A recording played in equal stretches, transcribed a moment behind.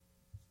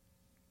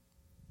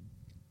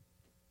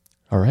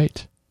All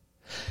right.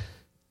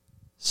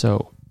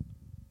 So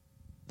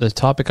the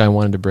topic I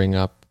wanted to bring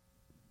up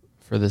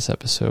for this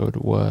episode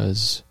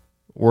was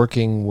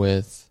working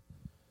with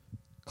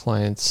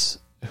clients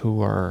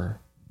who are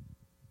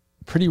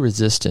pretty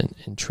resistant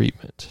in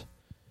treatment.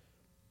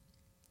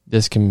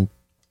 This can,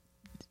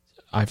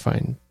 I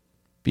find,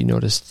 be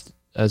noticed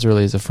as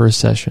early as the first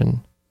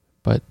session,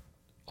 but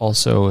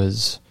also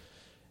as,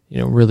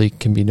 really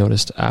can be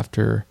noticed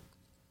after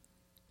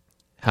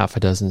half a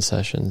dozen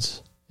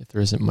sessions if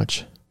there isn't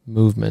much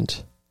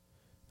movement.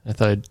 I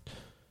thought I'd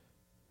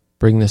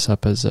bring this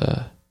up as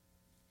a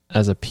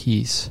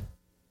piece.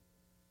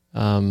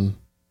 Yeah.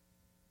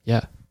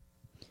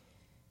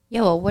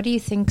 Yeah, well, what do you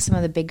think some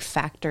of the big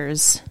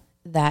factors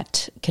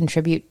that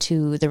contribute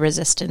to the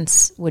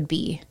resistance would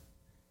be?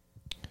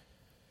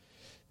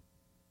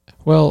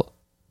 Well,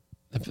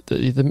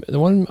 the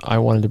one I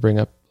wanted to bring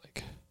up,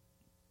 like,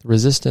 the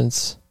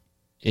resistance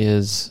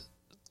is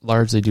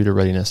largely due to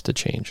readiness to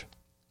change.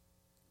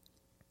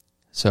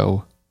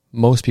 So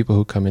most people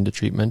who come into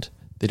treatment,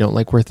 they don't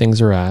like where things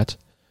are at,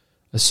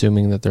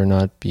 assuming that they're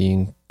not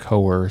being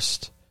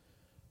coerced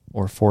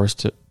or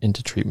forced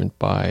into treatment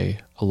by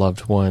a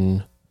loved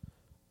one,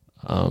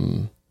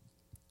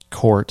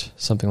 court,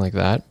 something like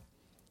that.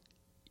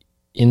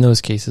 In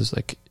those cases,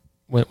 like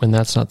when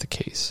that's not the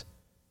case,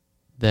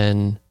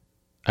 then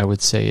I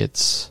would say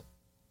it's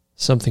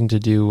something to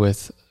do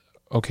with,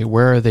 okay,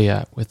 where are they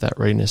at with that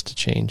readiness to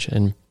change?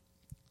 And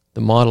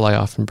the model I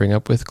often bring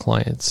up with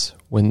clients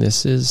when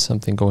this is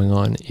something going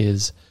on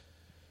is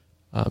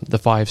the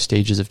 5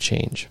 stages of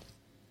change.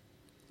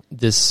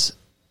 This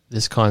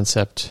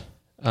concept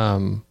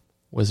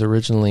was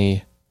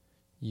originally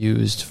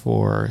used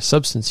for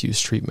substance use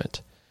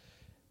treatment.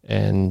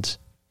 And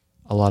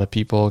a lot of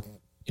people,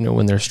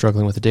 when they're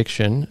struggling with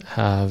addiction,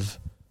 have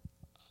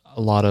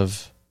a lot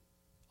of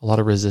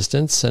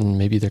resistance, and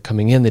maybe they're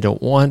coming in, they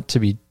don't want to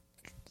be,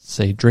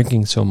 say,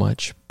 drinking so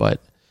much, but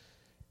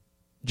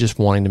just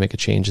wanting to make a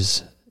change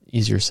is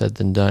easier said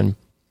than done.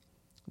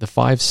 The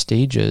 5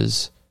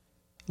 stages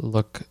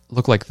look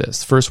like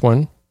this. First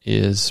one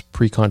is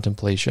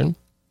pre-contemplation.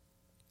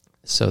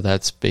 So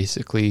that's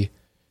basically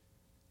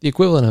the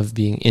equivalent of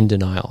being in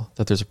denial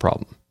that there's a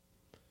problem.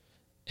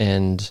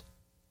 And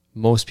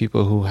most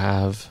people who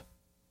have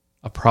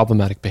a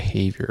problematic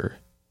behavior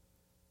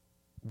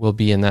will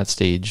be in that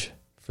stage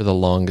for the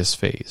longest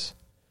phase.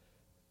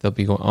 They'll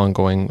be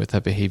ongoing with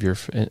that behavior,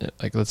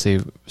 like let's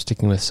say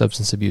sticking with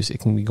substance abuse, it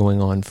can be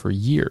going on for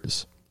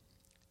years.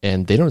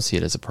 And they don't see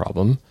it as a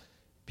problem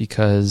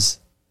because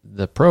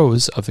the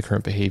pros of the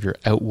current behavior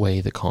outweigh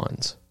the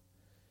cons.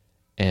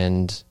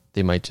 And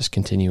they might just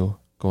continue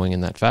going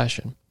in that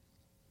fashion.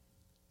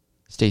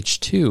 Stage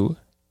 2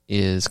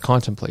 is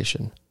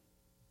contemplation.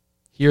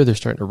 Here they're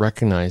starting to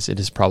recognize it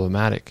is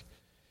problematic.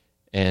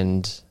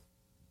 And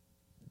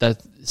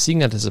that seeing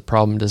that as a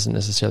problem doesn't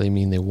necessarily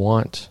mean they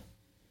want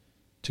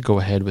to go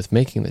ahead with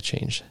making the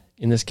change.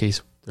 In this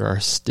case, there are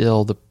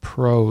still the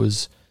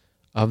pros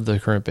of the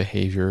current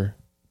behavior,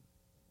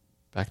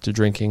 back to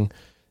drinking,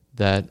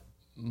 that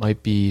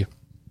might be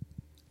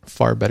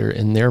far better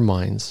in their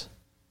minds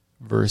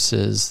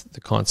versus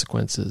the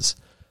consequences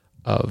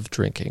of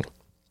drinking.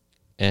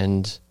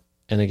 And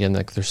again,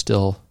 like, there's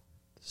still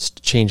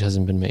change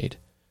hasn't been made.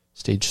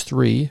 Stage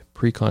 3,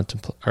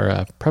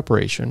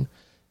 preparation.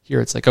 Here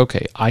it's like,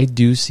 okay, I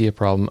do see a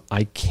problem.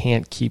 I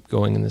can't keep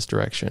going in this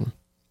direction.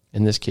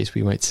 In this case,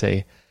 we might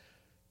say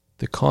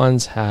the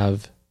cons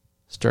have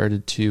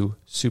started to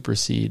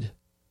supersede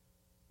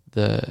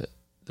the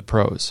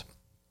pros.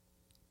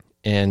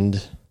 And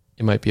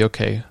it might be,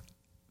 okay,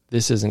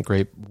 this isn't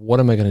great. What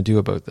am I going to do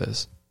about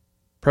this?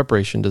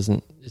 Preparation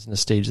isn't a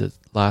stage that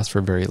lasts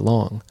for very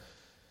long.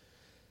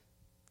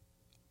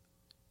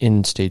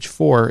 In stage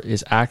 4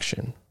 is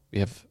action. We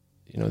have,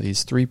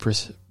 these 3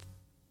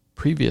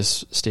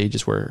 previous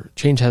stages where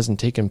change hasn't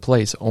taken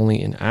place.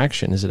 Only in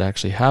action is it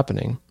actually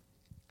happening.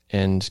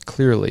 And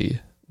clearly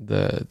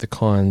the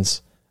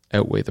cons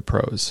outweigh the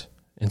pros.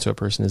 And so a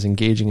person is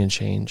engaging in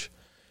change.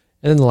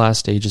 And then the last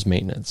stage is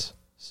maintenance.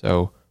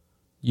 So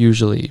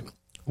usually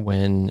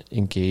when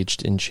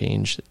engaged in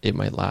change, it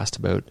might last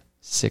about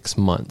 6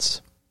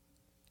 months.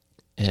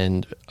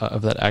 And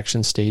of that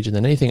action stage, and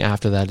then anything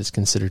after that is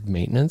considered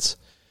maintenance.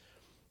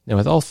 Now,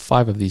 with all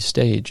 5 of these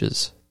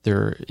stages,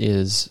 there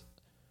is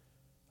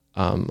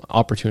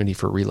opportunity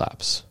for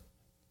relapse,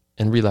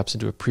 and relapse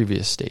into a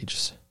previous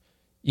stage,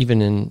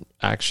 even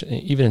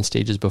in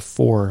stages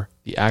before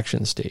the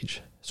action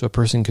stage. So a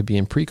person could be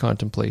in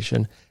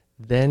pre-contemplation,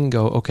 then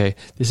go, okay,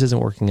 this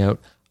isn't working out,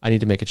 I need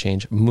to make a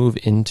change, move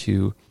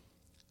into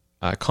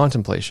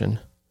contemplation,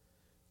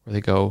 where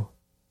they go,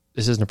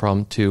 this isn't a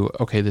problem, to,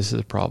 okay, this is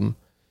a problem.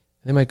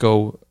 And they might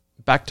go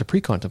back to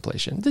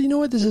pre-contemplation. You know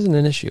what, this isn't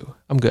an issue,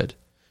 I'm good.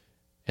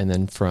 And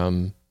then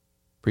from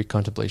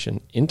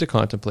pre-contemplation into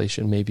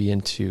contemplation, maybe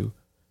into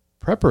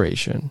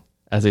preparation,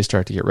 as they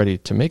start to get ready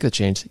to make the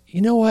change,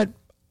 you know what,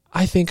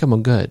 I think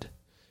I'm good.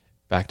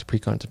 Back to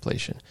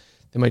pre-contemplation.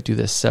 They might do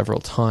this several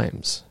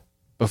times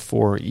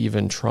before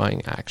even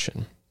trying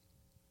action.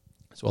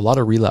 So a lot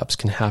of relapse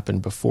can happen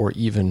before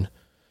even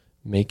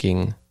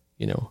making,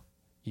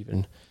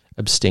 even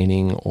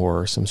abstaining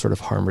or some sort of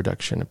harm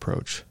reduction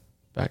approach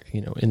back,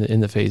 in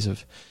the phase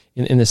of,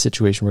 in the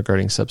situation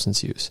regarding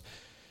substance use.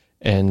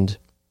 And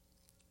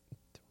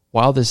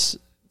while this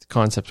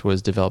concept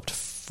was developed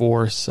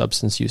for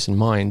substance use in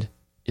mind,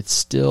 it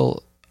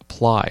still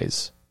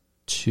applies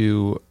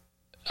to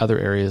other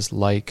areas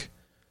like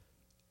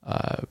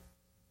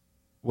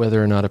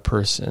whether or not a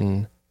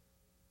person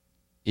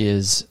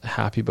is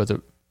happy about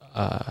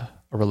a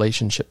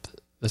relationship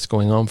that's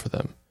going on for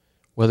them,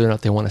 whether or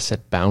not they want to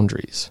set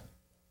boundaries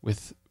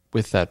with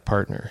that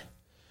partner,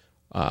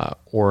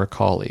 or a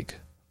colleague,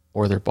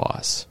 or their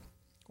boss,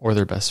 or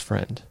their best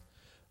friend,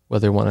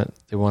 whether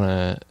they want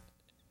to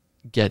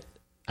get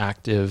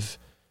active,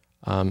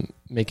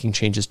 making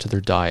changes to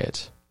their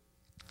diet,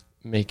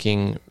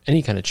 making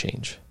any kind of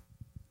change.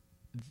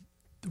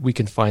 We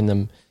can find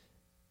them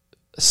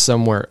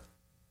somewhere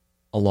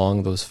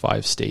along those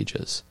 5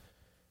 stages.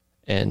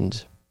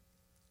 And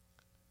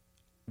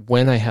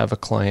when I have a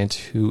client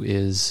who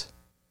is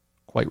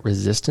quite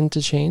resistant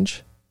to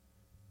change,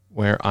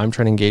 where I'm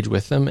trying to engage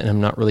with them and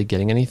I'm not really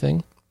getting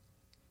anything,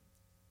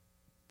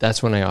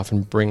 that's when I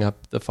often bring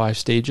up the 5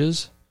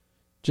 stages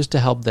just to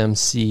help them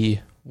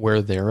see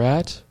where they're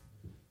at,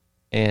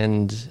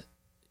 and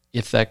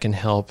if that can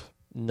help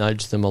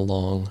nudge them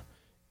along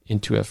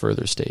into a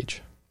further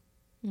stage.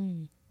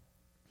 Mm.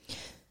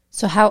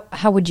 So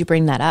how would you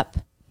bring that up?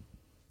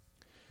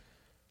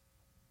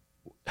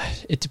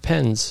 It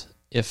depends.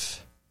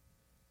 If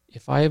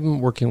I'm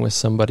working with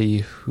somebody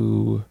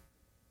who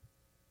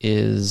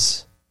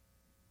is,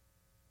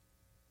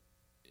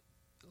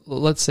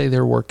 let's say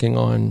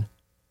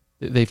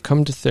they've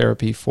come to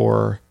therapy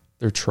for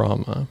their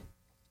trauma,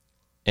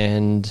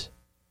 and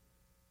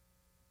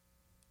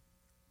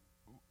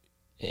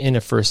in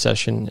a first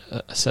session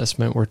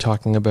assessment, we're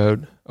talking about,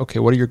 okay,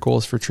 what are your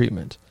goals for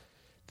treatment?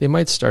 They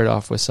might start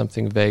off with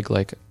something vague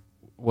like,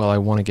 well, I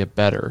want to get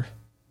better.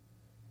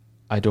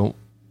 I don't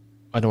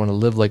want to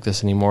live like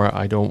this anymore.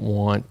 I don't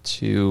want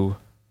to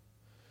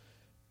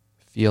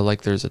feel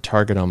like there's a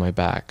target on my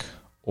back,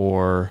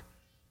 or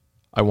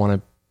I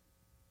want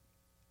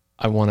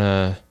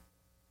to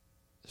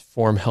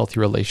form healthy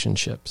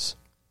relationships,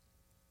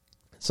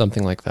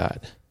 something like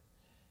that.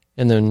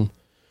 And then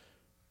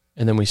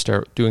we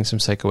start doing some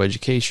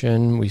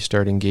psychoeducation. We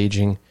start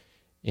engaging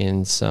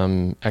in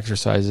some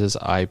exercises.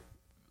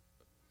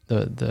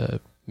 The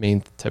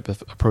main type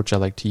of approach I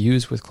like to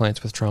use with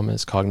clients with trauma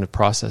is cognitive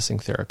processing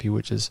therapy,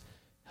 which is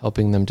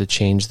helping them to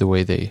change the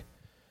way they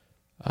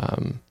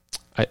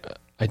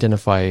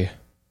identify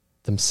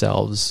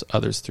themselves,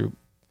 others through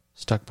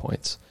stuck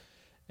points.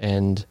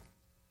 And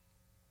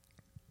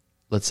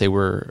let's say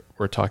we're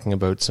talking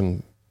about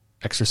some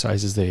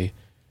exercises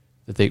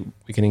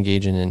we can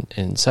engage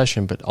in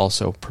session, but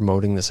also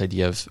promoting this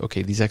idea of,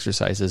 okay, these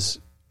exercises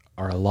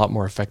are a lot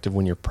more effective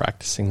when you're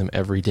practicing them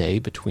every day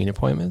between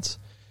appointments.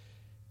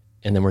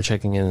 And then we're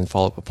checking in and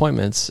follow-up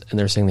appointments, and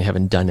they're saying they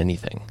haven't done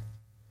anything.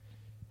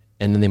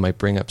 And then they might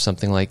bring up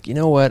something like, you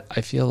know what, I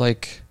feel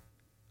like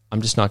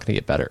I'm just not going to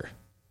get better.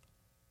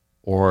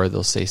 Or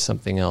they'll say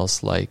something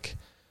else like,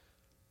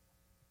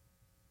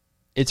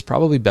 it's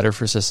probably better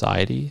for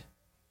society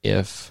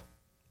if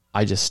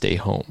I just stay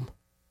home.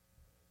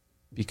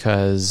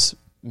 Because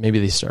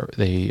maybe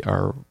they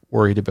are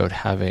worried about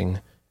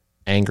having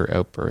anger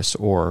outbursts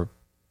or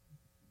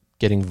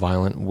getting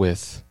violent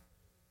with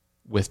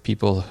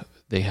people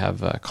they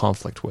have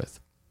conflict with.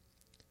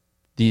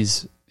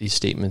 These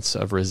statements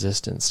of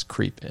resistance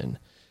creep in.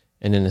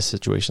 And in a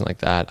situation like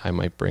that, I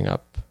might bring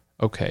up,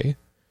 okay,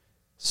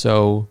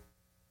 so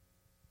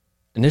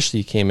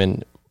initially you came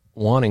in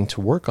wanting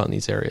to work on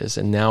these areas,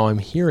 and now I'm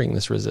hearing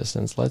this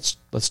resistance.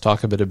 Let's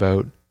talk a bit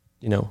about,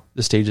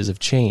 the stages of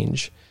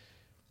change.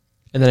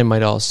 And then I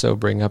might also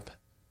bring up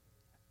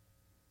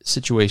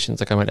situations,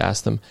 like I might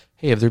ask them,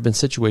 hey, have there been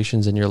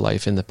situations in your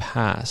life in the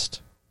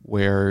past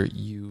where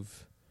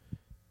you've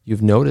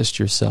noticed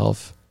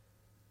yourself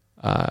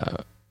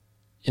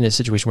in a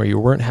situation where you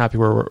weren't happy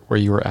where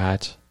you were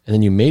at, and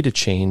then you made a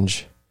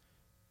change,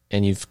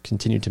 and you've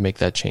continued to make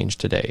that change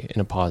today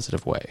in a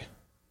positive way?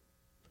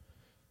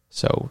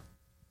 So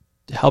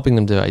helping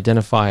them to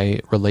identify,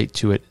 relate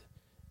to it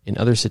in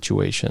other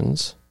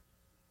situations,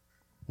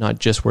 not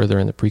just where they're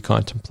in the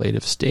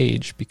pre-contemplative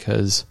stage,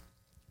 because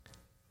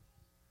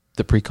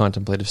the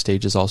pre-contemplative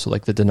stage is also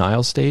like the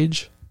denial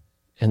stage.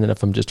 And then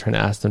if I'm just trying to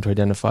ask them to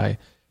identify,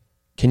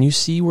 can you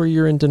see where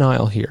you're in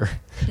denial here?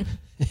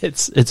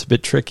 It's a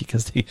bit tricky,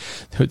 because they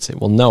would say,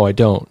 well, no, I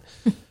don't.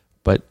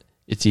 But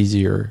it's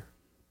easier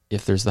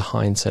if there's the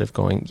hindsight of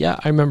going, yeah,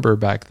 I remember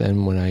back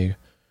then when I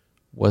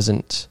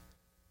wasn't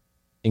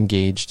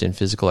engaged in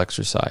physical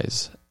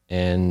exercise,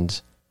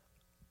 and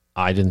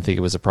I didn't think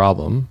it was a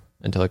problem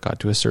until it got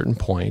to a certain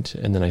point,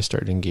 and then I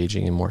started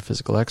engaging in more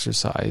physical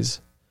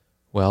exercise.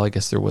 Well, I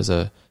guess there was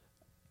a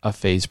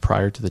phase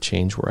prior to the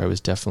change where I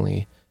was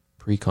definitely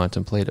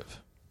pre-contemplative.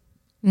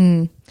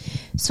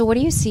 So what do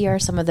you see are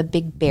some of the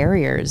big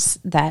barriers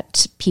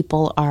that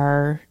people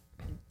are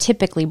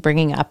typically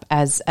bringing up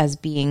as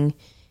being,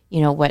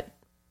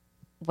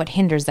 what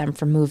hinders them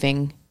from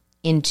moving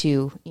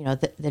into,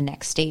 the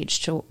next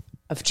stage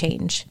of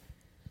change?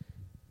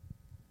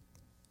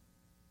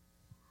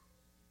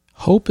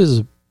 Hope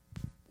is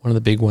one of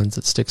the big ones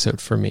that sticks out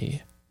for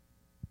me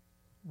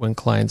when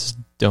clients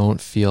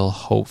don't feel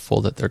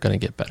hopeful that they're going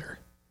to get better.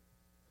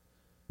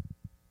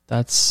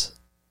 That's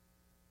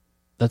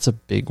a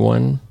big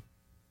one.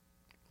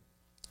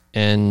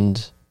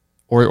 And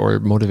or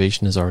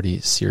motivation is already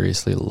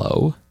seriously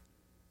low.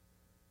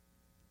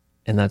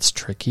 And that's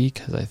tricky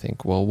because I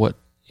think, well,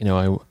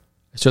 I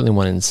certainly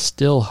want to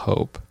instill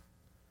hope.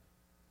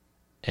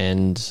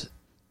 And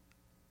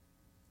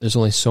there's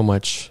only so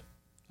much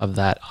of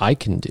that I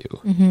can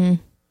do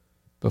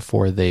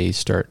before they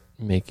start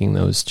making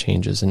those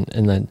changes.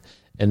 And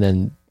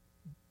then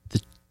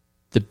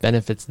the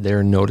benefits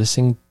they're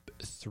noticing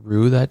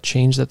through that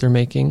change that they're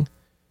making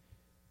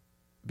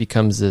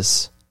becomes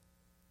this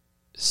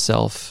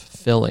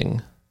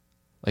self-filling.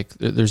 Like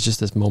there's just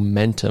this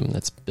momentum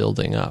that's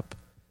building up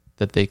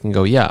that they can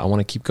go, yeah, I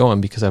want to keep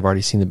going because I've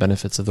already seen the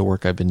benefits of the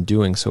work I've been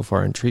doing so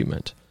far in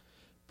treatment.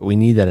 But we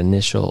need that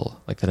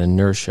initial, like that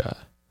inertia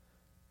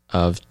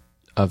of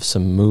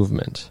some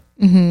movement.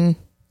 Mm-hmm.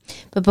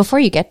 But before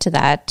you get to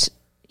that,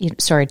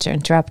 sorry to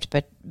interrupt,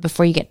 but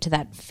before you get to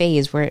that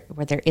phase where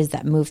there is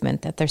that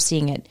movement that they're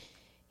seeing it,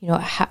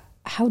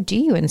 how do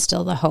you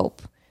instill the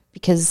hope?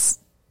 Because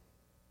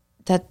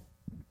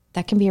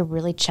that can be a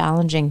really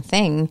challenging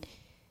thing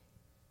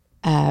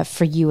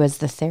for you as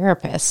the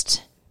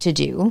therapist to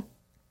do,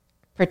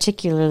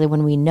 particularly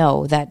when we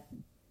know that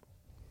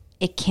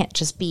it can't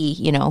just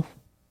be,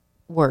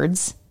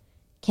 words.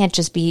 Can't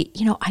just be,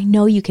 I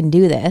know you can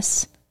do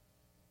this,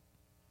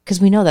 because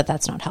we know that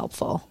that's not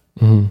helpful.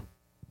 Mm-hmm.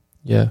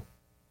 Yeah.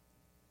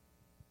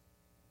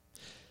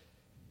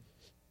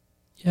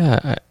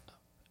 Yeah,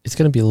 it's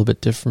going to be a little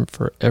bit different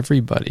for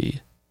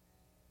everybody.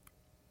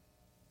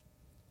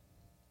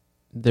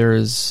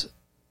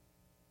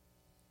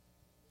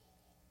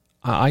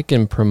 I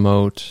can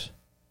promote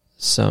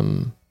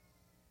some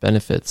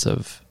benefits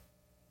of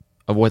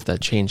what that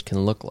change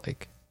can look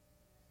like.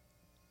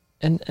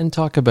 And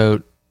talk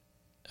about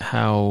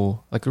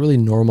how, like, really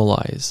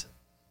normalize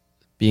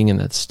being in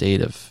that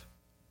state of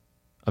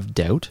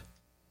doubt,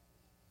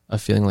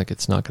 of feeling like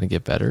it's not going to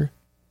get better.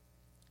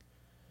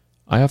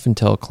 I often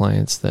tell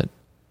clients that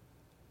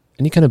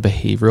any kind of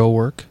behavioral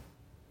work,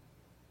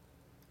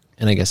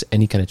 and I guess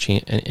any kind of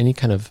change, any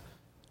kind of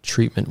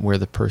treatment where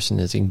the person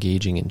is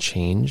engaging in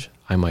change,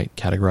 I might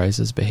categorize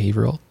as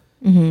behavioral.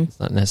 Mm-hmm. It's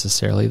not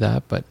necessarily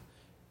that, but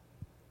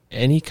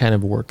any kind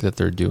of work that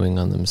they're doing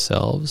on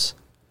themselves,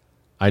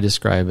 I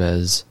describe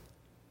as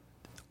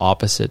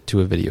opposite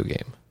to a video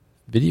game.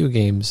 Video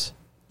games,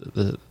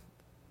 the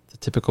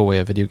typical way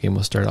a video game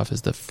will start off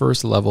is the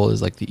first level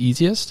is like the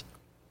easiest,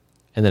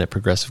 and then it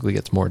progressively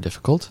gets more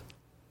difficult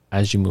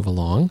as you move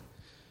along,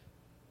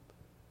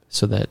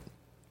 so that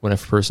when a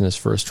person is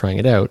first trying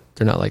it out,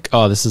 they're not like,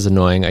 oh, this is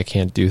annoying, I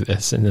can't do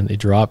this, and then they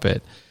drop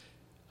it.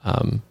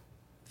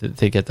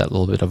 They get that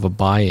little bit of a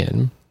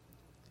buy-in,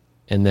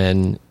 and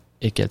then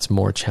it gets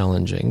more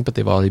challenging, but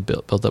they've already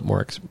built up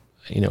more,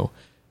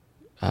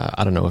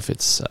 I don't know if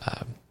it's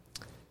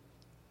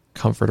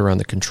comfort around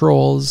the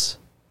controls.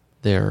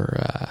 They've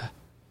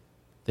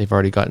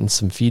already gotten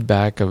some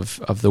feedback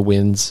of the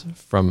wins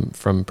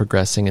from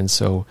progressing, and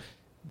so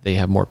they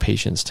have more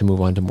patience to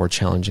move on to more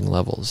challenging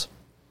levels.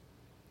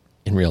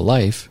 In real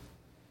life,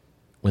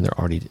 when they're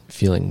already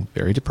feeling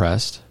very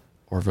depressed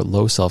or of a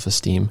low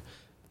self-esteem,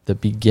 the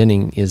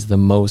beginning is the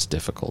most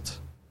difficult,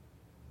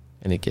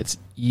 and it gets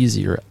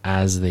easier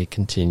as they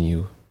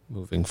continue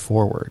moving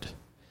forward.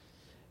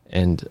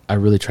 And I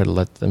really try to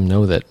let them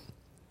know that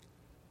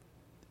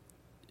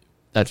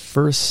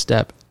first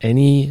step,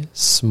 any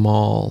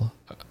small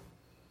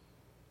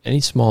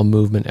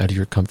movement out of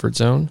your comfort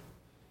zone,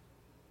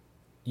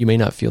 you may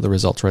not feel the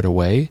results right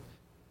away,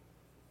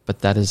 but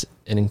that is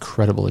an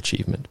incredible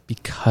achievement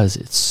because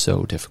it's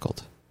so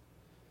difficult.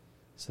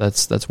 So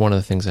that's one of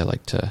the things I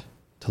like to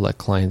let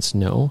clients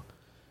know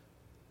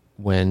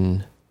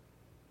when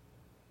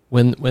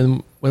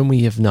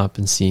we have not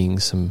been seeing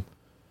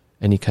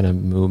any kind of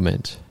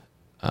movement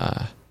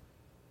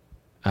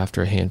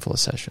after a handful of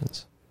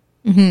sessions.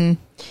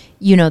 Mm-hmm.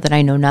 You know that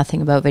I know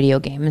nothing about video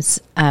games,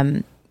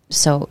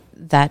 so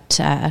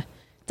that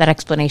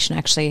explanation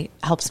actually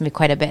helps me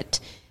quite a bit,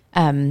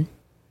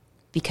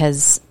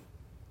 because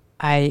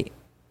I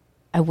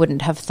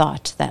wouldn't have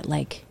thought that,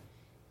 like,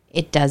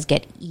 it does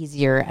get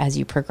easier as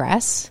you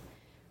progress,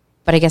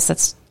 but I guess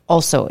that's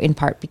also in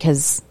part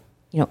because,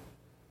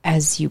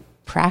 as you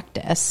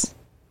practice,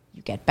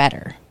 you get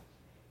better.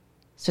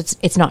 So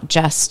it's not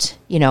just,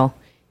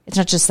 it's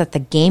not just that the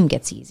game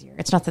gets easier.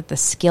 It's not that the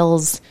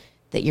skills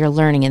that you're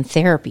learning in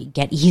therapy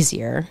get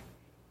easier.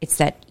 It's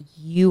that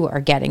you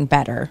are getting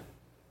better.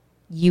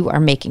 You are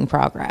making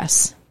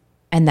progress.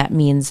 And that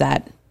means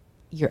that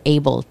you're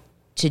able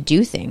to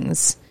do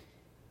things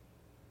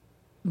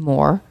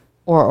more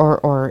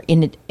or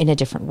in a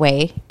different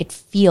way. It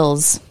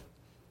feels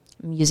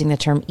I'm using the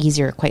term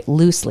easier quite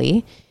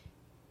loosely,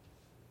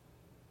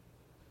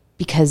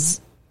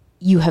 because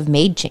you have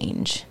made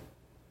change.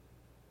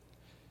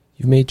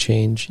 You've made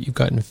change, you've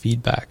gotten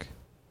feedback,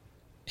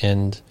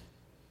 and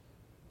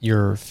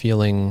you're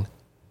feeling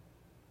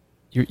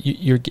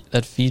you're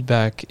that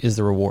feedback is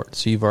the reward.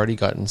 So you've already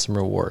gotten some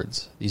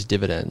rewards, these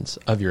dividends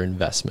of your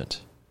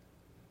investment.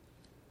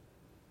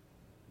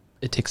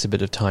 It takes a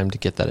bit of time to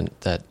get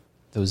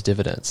those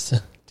dividends,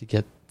 to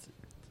get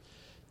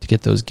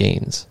those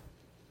gains.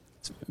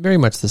 It's very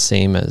much the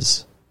same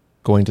as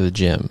going to the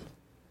gym.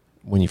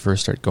 When you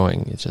first start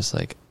going, it's just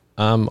like,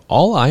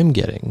 all I'm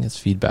getting is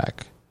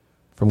feedback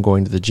from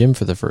going to the gym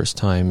for the first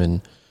time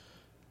in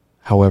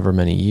however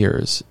many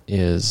years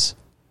is,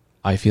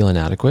 I feel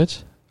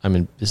inadequate.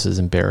 This is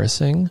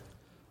embarrassing.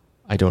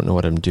 I don't know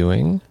what I'm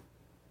doing.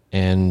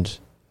 And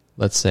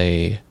let's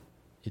say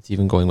it's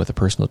even going with a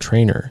personal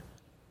trainer.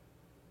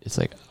 It's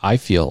like, I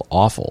feel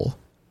awful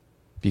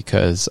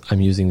because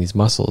I'm using these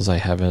muscles I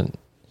haven't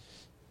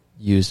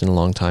used in a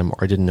long time,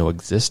 or I didn't know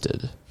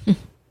existed.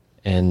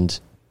 and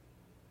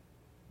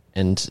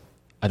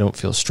I don't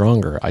feel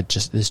stronger.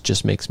 This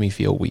just makes me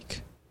feel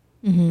weak.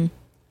 Mm-hmm.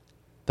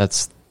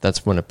 That's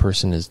when a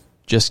person is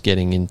just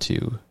getting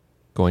into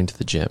going to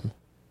the gym.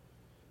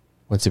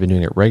 Once they've been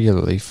doing it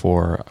regularly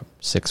for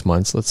 6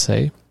 months, let's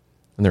say,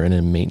 and they're in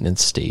a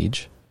maintenance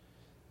stage,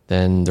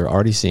 then they're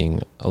already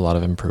seeing a lot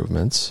of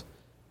improvements.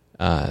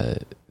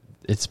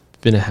 It's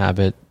been a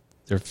habit.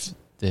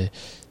 They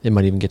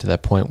might even get to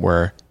that point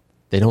where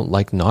they don't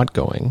like not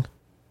going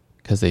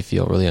because they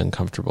feel really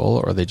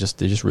uncomfortable, or they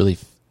just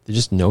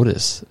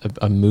notice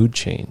a mood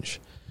change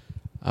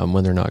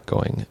when they're not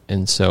going.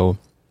 And so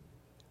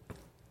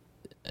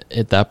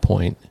at that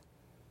point,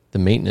 the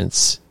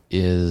maintenance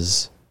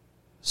is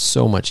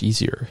so much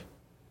easier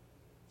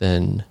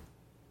than,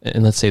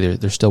 and let's say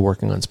they're still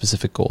working on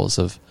specific goals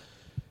of,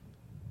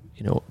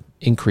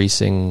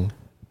 increasing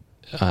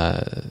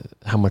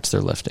how much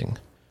they're lifting,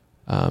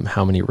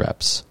 how many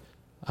reps,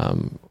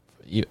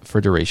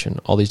 for duration,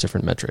 all these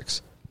different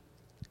metrics.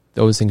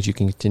 Those things you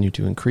can continue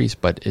to increase,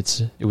 but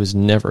it was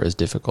never as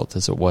difficult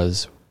as it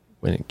was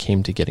when it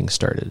came to getting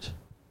started.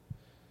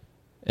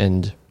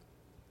 And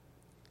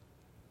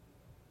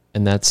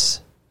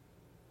that's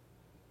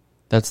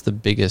the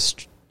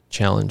biggest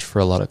challenge for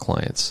a lot of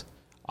clients.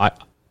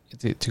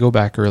 To go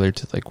back earlier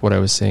to like what I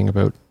was saying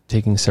about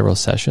taking several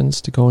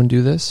sessions to go and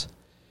do this.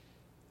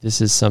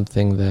 This is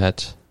something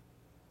that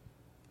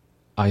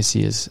I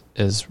see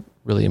as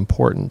really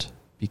important,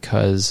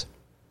 because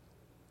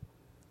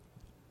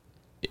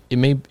it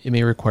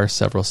may require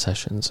several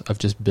sessions of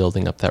just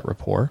building up that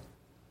rapport.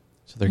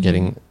 So they're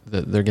getting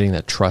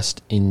that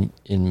trust in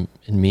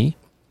me,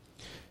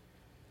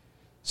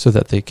 so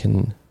that we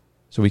can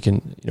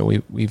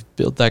we've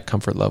built that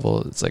comfort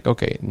level. It's like,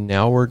 okay,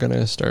 now we're going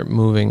to start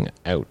moving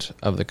out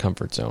of the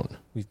comfort zone.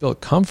 We've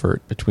built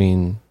comfort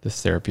between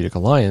this therapeutic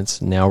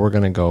alliance. Now we're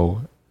going to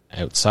go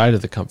outside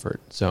of the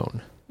comfort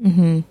zone.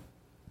 Mm-hmm.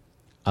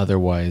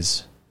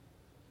 Otherwise,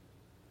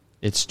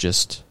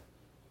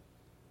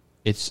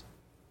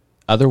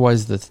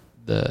 otherwise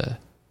the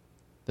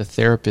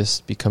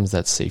therapist becomes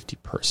that safety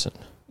person.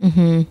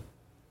 Mm-hmm.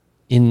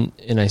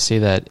 And I say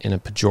that in a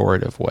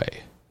pejorative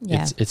way.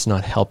 Yeah. It's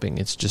not helping.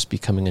 It's just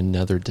becoming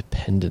another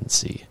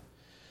dependency.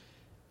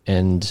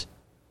 And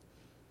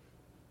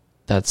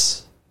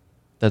that's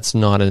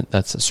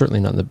certainly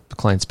not in the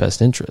client's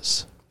best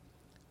interests.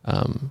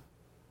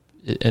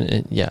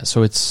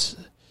 So it's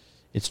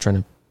trying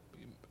to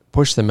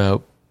push them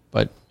out,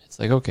 but it's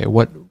like, okay, to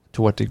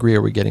what degree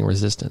are we getting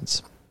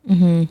resistance?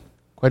 Mm-hmm.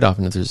 Quite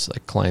often, if there's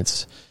like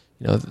clients,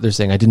 they're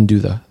saying, I didn't do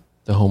the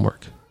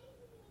homework.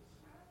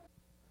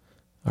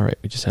 All right,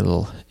 we just had a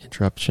little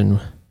interruption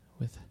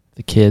with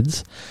the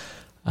kids.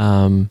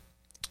 And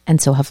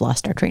so have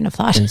lost our train of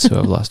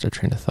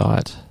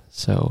thought.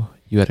 So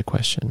you had a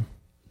question.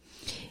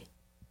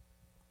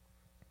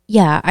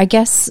 Yeah, I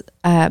guess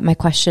my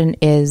question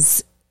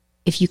is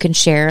if you can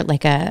share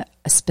like a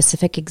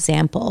specific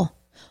example.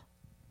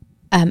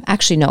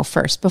 Actually, no,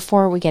 first,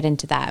 before we get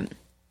into that,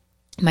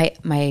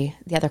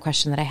 the other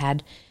question that I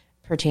had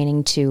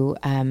pertaining to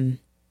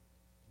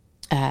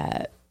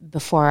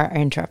before our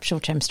interruption,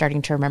 which I'm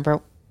starting to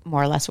remember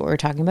more or less what we were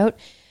talking about.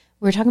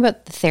 We were talking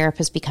about the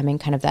therapist becoming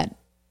kind of that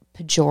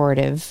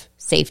pejorative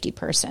safety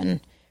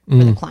person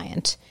for the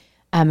client.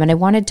 And I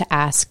wanted to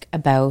ask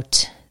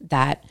about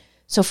that.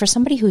 So for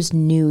somebody who's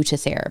new to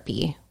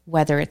therapy,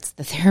 whether it's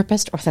the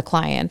therapist or the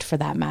client for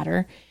that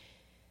matter,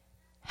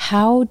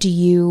 how do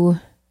you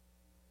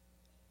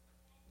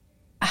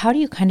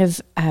kind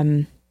of,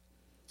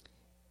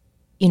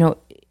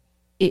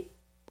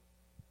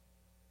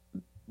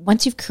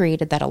 once you've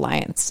created that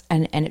alliance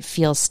and it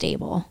feels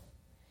stable,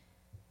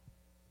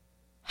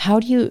 how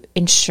do you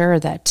ensure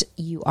that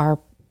you are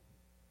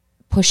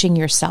pushing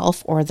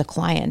yourself or the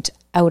client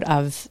out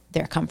of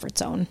their comfort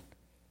zone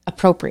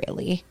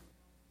appropriately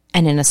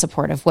and in a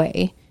supportive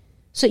way,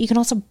 so you can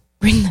also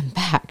bring them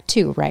back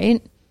too,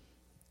 right?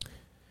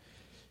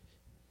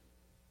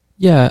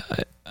 Yeah,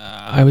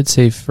 I would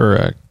say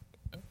for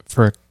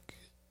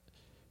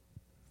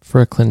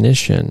for a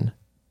clinician,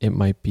 it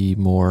might be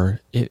more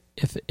if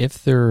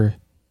the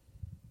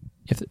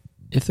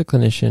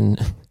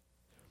clinician,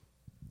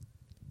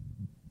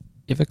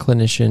 if a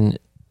clinician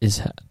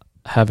is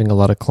having a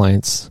lot of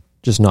clients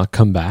just not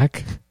come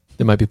back,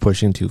 they might be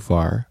pushing too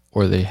far,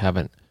 or they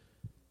haven't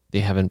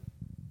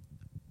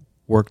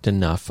worked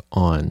enough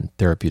on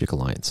therapeutic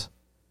alliance.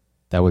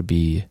 That would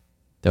be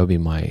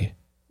my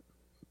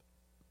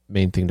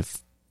main thing to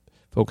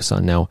focus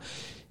on. Now,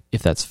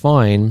 if that's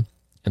fine,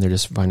 and they're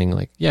just finding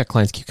like, yeah,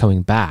 clients keep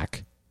coming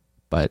back,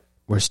 but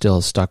we're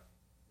still stuck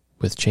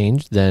with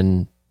change,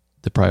 then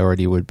the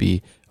priority would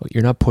be,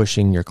 you're not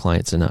pushing your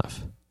clients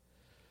enough.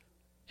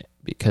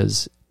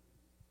 Because,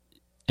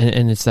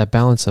 and it's that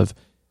balance of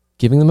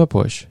giving them a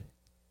push,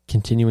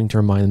 continuing to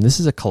remind them this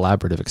is a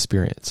collaborative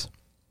experience.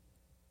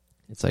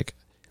 It's like,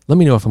 let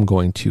me know if I'm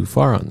going too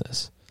far on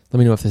this. Let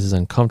me know if this is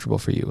uncomfortable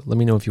for you. Let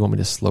me know if you want me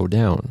to slow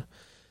down.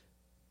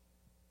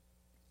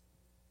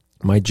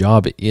 My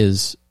job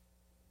is,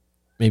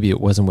 maybe it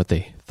wasn't what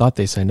they thought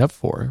they signed up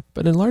for,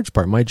 but in large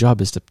part, my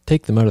job is to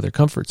take them out of their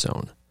comfort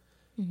zone.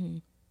 Mm-hmm.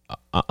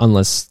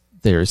 Unless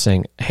they're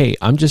saying, hey,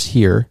 I'm just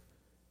here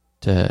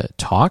to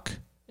talk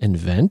and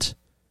vent,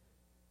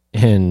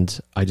 and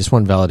I just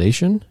want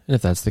validation. And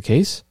if that's the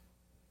case,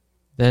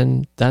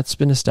 then that's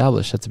been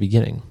established at the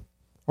beginning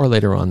or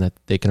later on that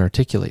they can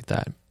articulate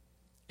that.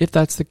 If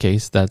that's the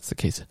case, that's the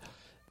case.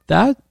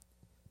 That's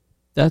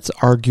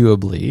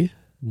arguably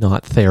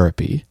not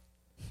therapy.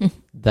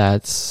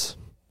 That's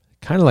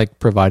kind of like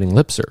providing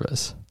lip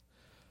service.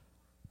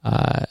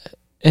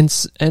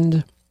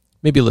 And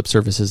maybe lip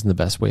service isn't the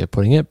best way of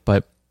putting it,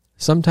 but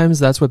sometimes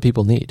that's what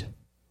people need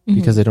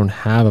because they don't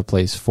have a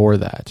place for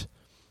that.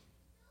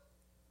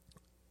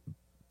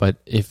 But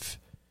if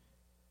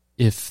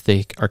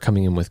they are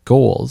coming in with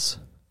goals,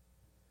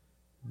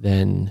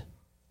 then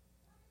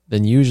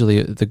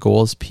usually the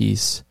goals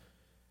piece,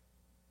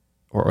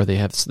 or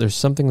there's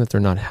something that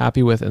they're not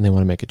happy with and they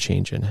want to make a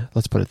change in.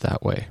 Let's put it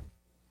that way.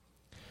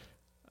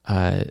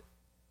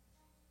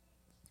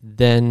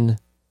 Then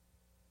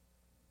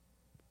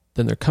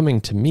they're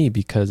coming to me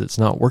because it's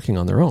not working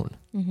on their own.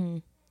 Mm-hmm.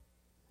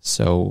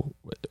 So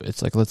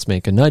it's like, let's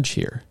make a nudge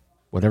here,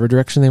 whatever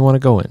direction they want to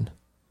go in,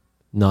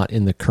 not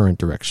in the current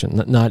direction,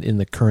 not in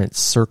the current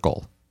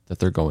circle that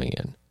they're going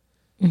in.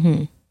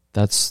 Mm-hmm.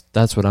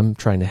 That's what I'm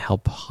trying to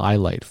help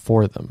highlight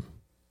for them.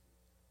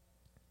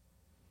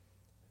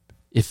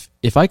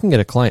 If I can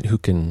get a client who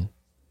can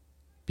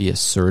be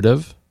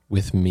assertive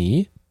with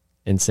me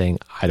and saying,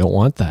 I don't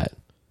want that,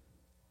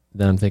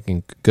 then I'm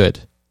thinking,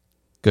 good.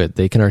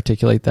 They can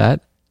articulate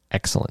that.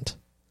 Excellent.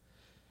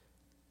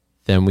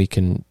 Then we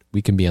can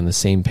be on the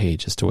same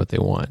page as to what they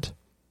want,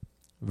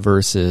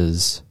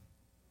 versus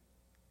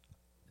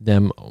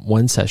them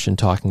one session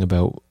talking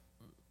about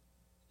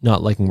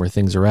not liking where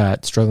things are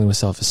at, struggling with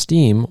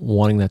self-esteem,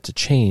 wanting that to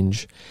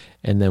change,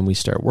 and then we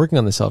start working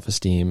on the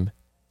self-esteem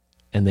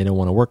and they don't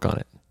want to work on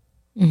it.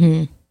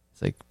 Mm-hmm.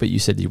 It's like, but you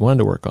said you wanted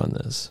to work on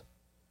this.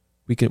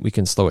 We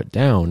can slow it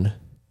down,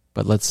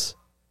 but let's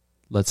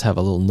have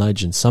a little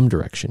nudge in some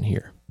direction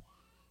here.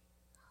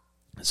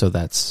 So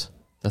that's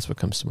what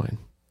comes to mind.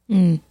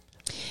 Mm.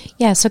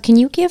 Yeah. So can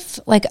you give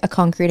like a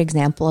concrete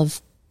example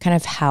of kind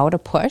of how to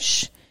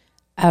push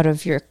out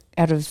of your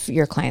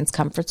client's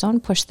comfort zone,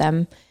 push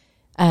them,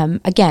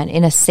 again,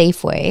 in a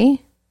safe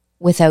way,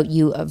 without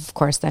you, of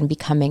course, then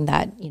becoming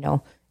that,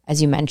 as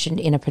you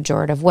mentioned, in a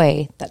pejorative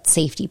way, that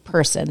safety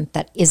person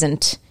that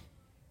isn't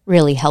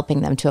really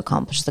helping them to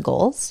accomplish the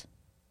goals?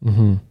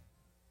 Mm-hmm.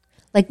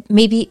 Like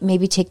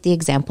maybe take the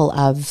example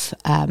of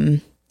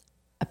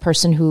a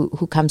person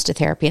who comes to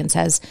therapy and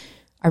says,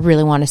 I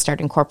really want to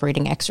start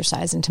incorporating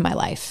exercise into my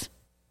life.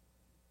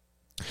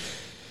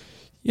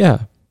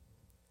 Yeah.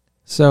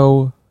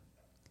 So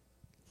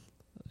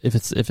if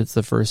it's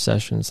the first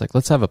session, it's like,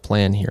 let's have a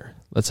plan here.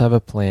 Let's have a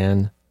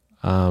plan.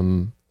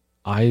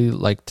 I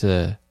like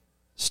to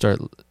start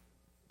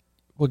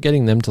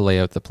getting them to lay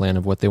out the plan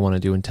of what they want to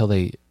do until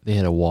they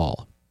hit a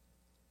wall.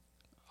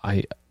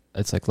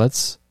 It's like,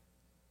 let's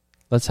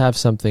have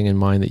something in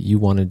mind that you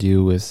want to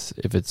do with,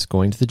 if it's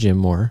going to the gym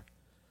more.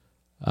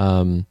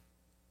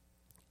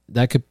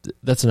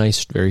 That's a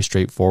nice, very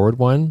straightforward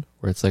one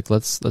where it's like,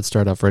 let's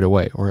start off right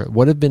away. Or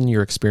what have been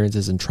your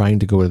experiences in trying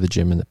to go to the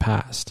gym in the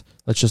past?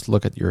 Let's just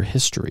look at your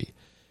history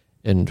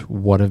and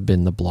what have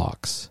been the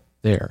blocks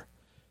there.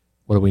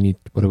 What do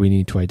we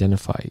need to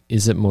identify?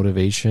 Is it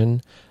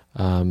motivation?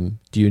 Do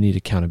you need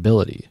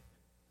accountability?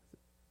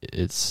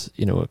 It's,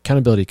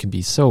 accountability can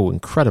be so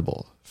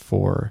incredible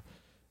for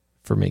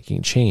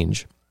making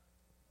change.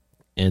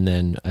 And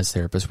then as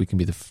therapists, we can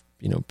be the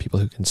people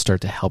who can start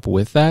to help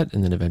with that.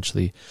 And then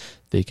eventually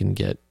they can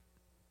get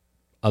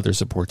other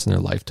supports in their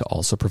life to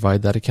also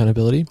provide that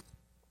accountability,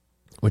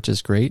 which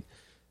is great.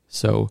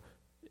 So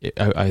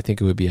I think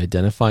it would be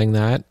identifying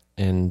that.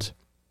 And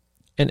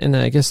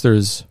I guess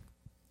there's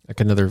like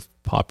another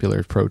popular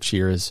approach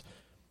here is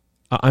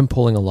I'm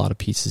pulling a lot of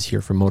pieces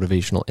here from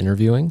motivational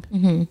interviewing,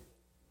 mm-hmm.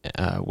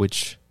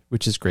 Which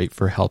is great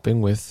for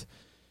helping with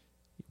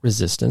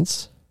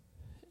resistance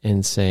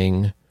and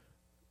saying,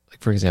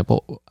 like for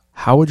example,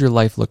 how would your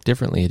life look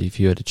differently if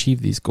you had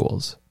achieved these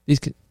goals? These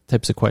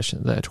types of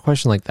questions, a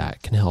question like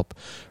that can help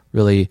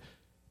really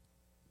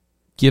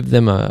give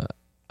them a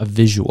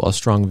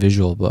strong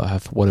visual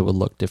of what it would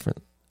look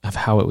different, of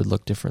how it would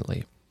look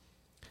differently.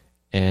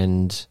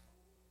 And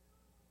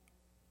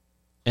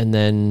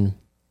then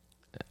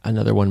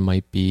another one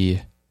might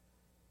be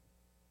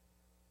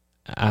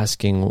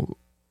asking,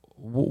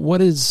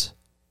 what is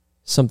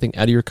something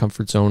out of your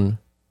comfort zone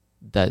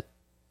that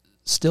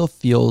still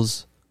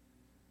feels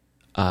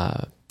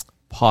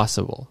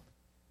possible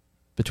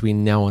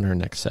between now and our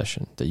next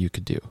session that you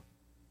could do?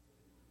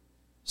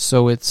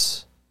 So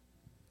it's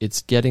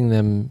getting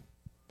them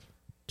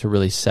to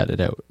really set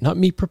it out, not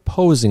me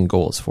proposing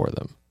goals for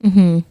them.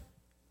 Mm-hmm.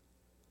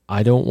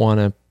 I don't want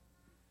to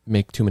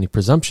make too many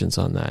presumptions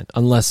on that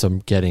unless I'm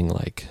getting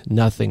like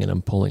nothing and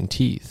I'm pulling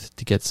teeth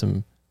to get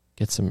some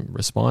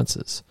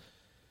responses.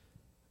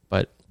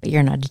 But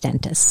you're not a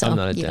dentist, so I'm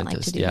not a you dentist.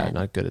 Like to do Yeah, that.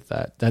 not good at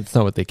that. That's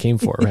not what they came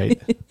for, right?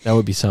 That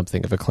would be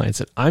something if a client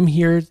said, "I'm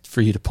here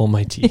for you to pull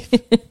my teeth."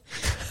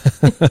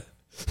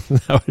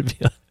 That'd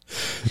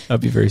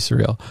be very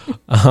surreal.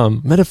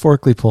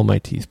 Metaphorically, pull my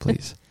teeth,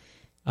 please.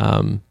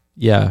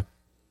 Yeah.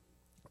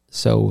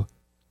 So,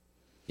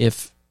 I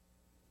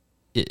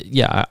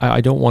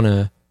don't want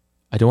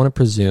to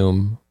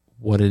presume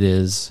what it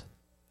is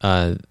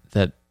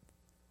that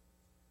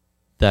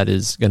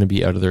is going to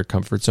be out of their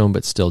comfort zone,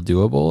 but still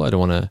doable. I don't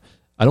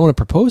want to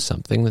propose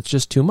something that's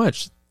just too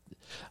much.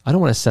 I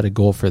don't want to set a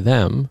goal for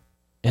them,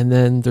 and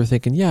then they're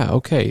thinking, yeah,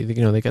 okay,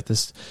 they got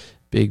this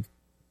big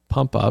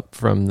pump up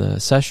from the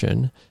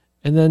session,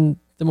 and then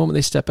the moment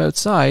they step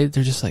outside,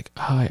 they're just like,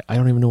 I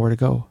don't even know where to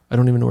go. I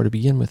don't even know where to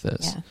begin with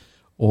this. Yeah.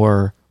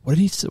 Or what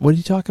did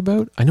he talk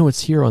about? I know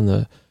it's here on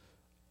the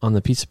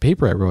piece of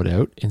paper I wrote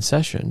out in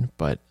session,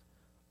 but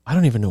I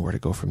don't even know where to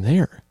go from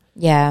there.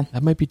 Yeah.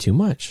 That might be too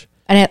much.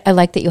 And I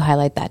like that you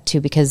highlight that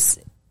too, because,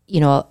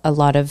 a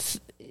lot of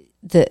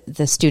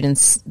the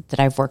students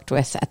that I've worked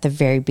with at the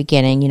very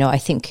beginning, I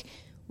think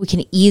we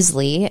can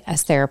easily,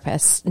 as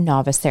therapists,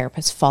 novice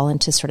therapists, fall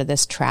into sort of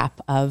this trap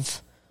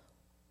of,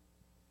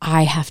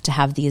 I have to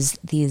have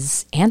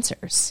these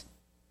answers.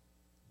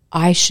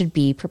 I should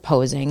be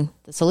proposing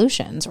the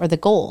solutions or the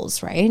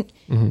goals, right?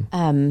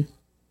 Mm-hmm.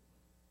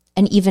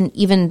 And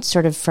even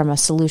sort of from a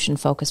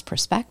solution-focused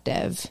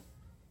perspective,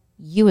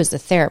 you as the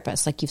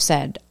therapist, like you've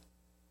said,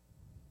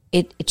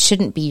 it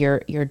shouldn't be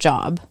your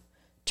job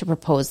to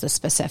propose the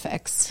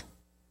specifics.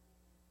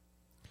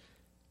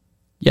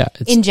 Yeah.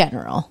 In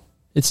general.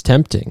 It's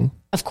tempting.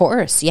 Of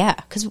course, yeah,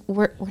 because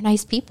we're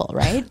nice people,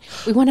 right?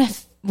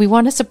 we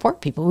want to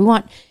support people. We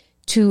want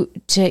to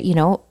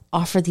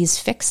offer these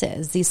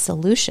fixes, these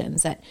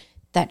solutions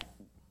that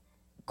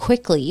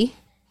quickly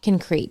can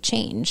create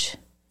change.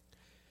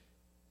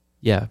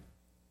 Yeah.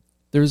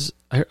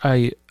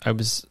 I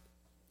was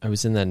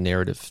in that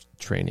narrative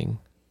training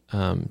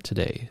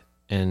today,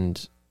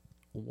 and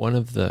one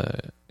of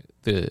the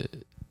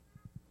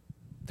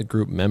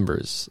group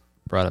members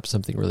brought up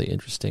something really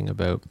interesting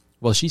about,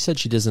 well, she said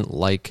she doesn't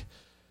like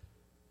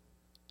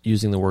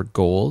using the word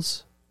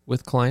goals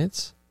with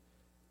clients,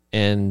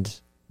 and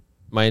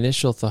my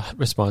initial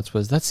response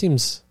was, that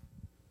seems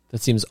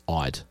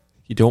odd.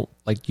 You don't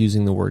like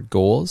using the word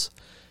goals.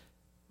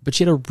 But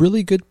she had a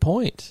really good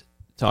point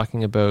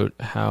talking about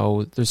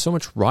how there's so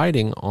much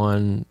riding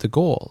on the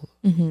goal.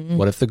 Mm-hmm.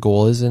 What if the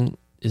goal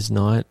is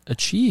not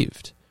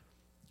achieved?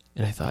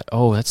 And I thought,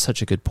 oh, that's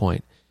such a good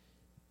point.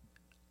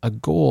 A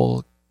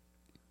goal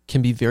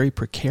can be very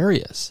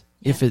precarious.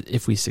 Yeah.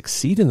 If we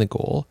succeed in the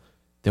goal,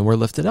 then we're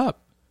lifted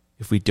up.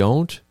 If we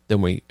don't,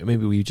 then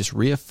maybe we just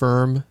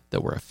reaffirm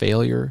that we're a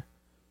failure.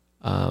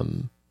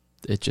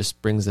 It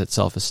just brings that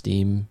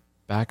self-esteem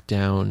back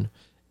down,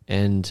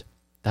 and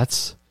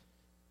it's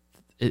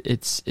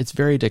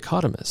very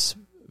dichotomous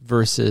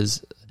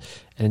versus,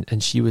 and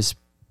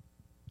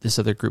this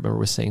other group member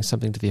was saying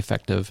something to the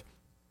effect of,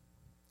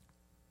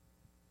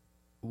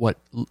 what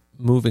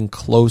moving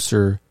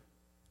closer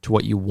to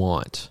what you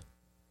want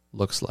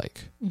looks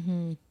like.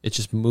 Mm-hmm. It's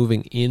just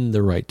moving in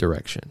the right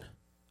direction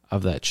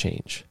of that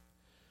change,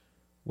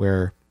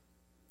 where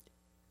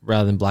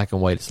rather than black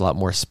and white, it's a lot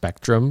more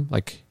spectrum.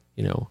 Like,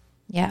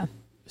 yeah,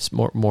 it's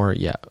more.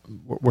 Yeah,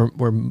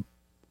 we're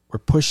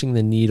pushing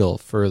the needle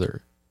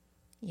further.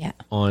 Yeah,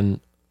 on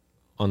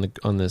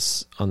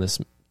this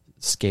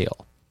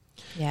scale.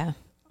 Yeah,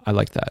 I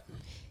like that.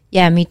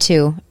 Yeah, me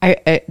too.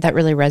 I that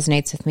really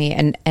resonates with me,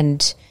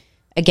 and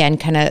again,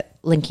 kind of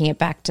linking it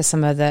back to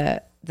some of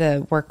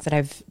the work that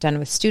I've done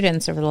with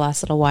students over the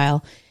last little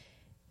while.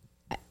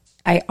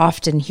 I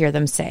often hear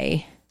them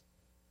say,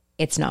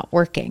 "It's not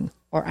working,"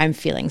 or "I'm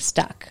feeling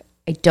stuck.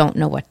 I don't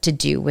know what to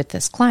do with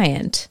this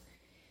client."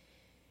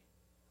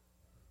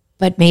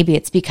 But maybe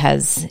it's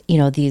because,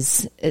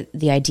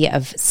 the idea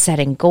of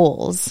setting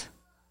goals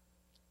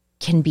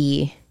can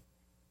be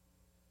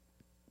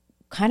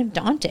kind of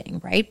daunting,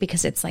 right?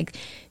 Because it's like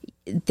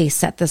they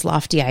set this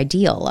lofty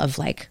ideal of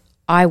like,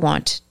 I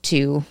want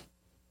to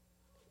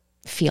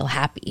feel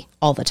happy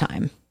all the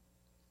time.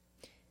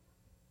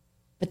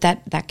 But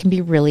that can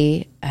be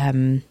really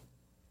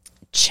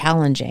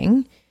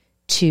challenging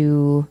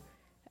to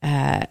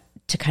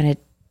kind of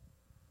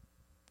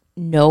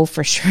know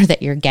for sure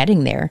that you're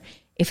getting there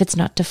if it's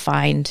not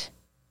defined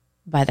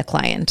by the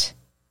client.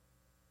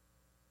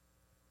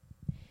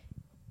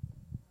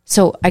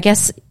 So I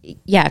guess,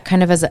 yeah,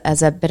 kind of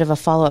as a bit of a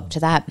follow-up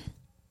to that,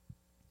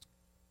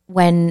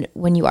 when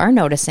you are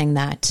noticing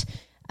that,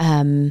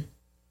 a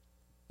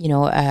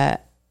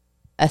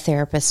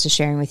therapist is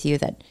sharing with you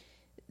that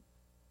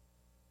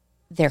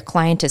their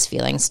client is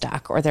feeling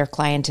stuck, or their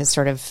client is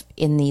sort of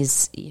in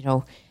these,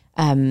 the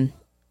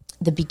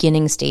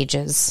beginning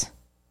stages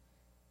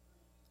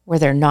where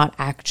they're not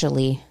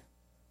actually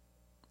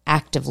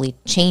actively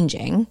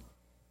changing,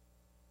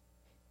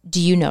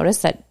 do you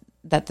notice that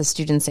the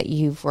students that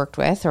you've worked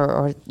with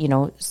or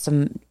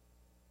some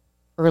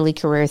early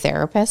career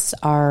therapists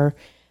are,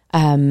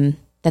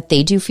 that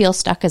they do feel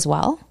stuck as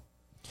well?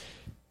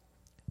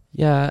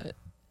 Yeah.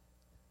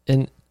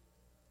 And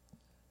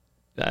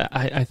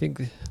I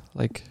think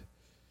like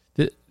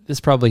this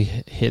probably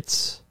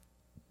hits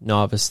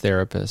novice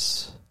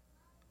therapists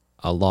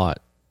a lot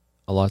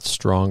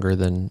stronger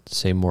than,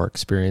 say, more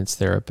experienced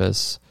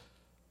therapists,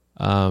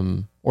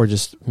 or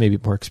just maybe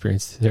more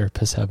experienced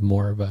therapists have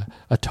more of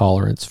a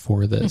tolerance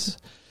for this.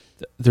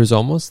 There's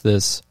almost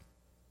this,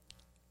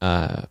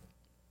 there's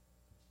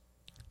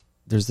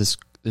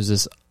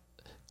this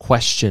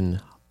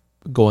question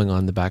going on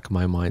in the back of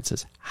my mind.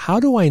 Says, how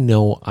do I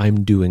know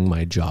I'm doing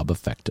my job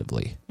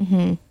effectively?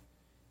 Mm-hmm.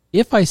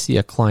 If I see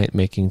a client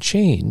making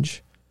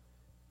change,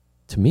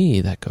 to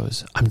me that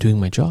goes, I'm doing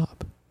my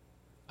job.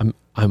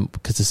 I'm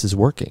because this is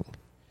working,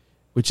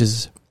 which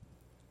is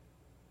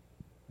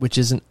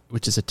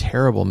a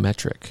terrible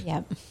metric.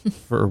 Yep.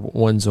 For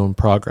one's own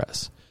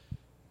progress.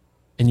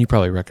 And you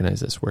probably recognize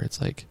this, where it's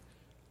like,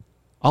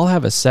 I'll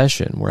have a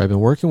session where I've been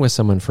working with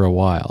someone for a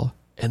while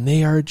and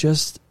they are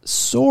just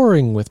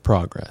soaring with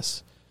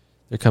progress.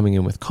 They're coming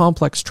in with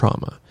complex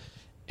trauma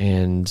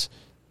and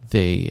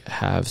they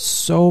have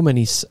so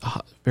many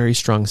very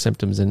strong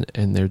symptoms,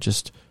 and they're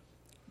just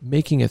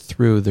making it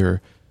through.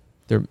 They're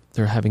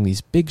having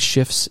these big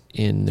shifts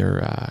in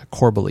their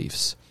core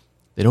beliefs.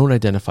 They don't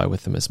identify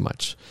with them as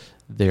much.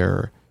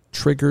 Their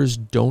triggers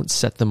don't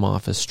set them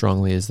off as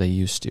strongly as they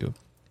used to.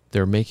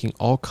 They're making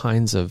all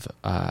kinds of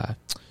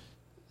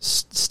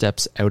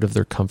steps out of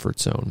their comfort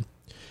zone,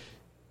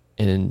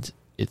 and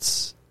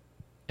it's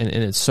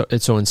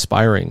so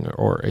inspiring,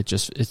 or it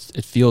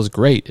feels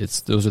great.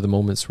 Those are the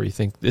moments where you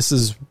think, this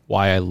is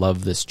why I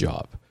love this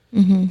job,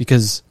 mm-hmm.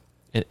 because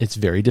it's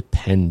very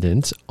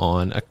dependent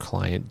on a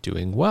client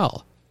doing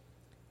well.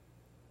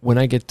 When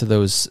I get to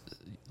those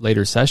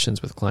later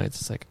sessions with clients,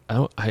 it's like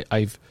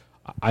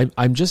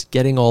I'm just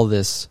getting all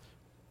this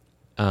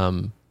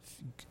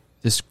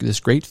this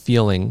great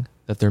feeling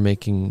that they're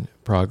making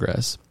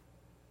progress.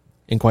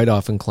 And quite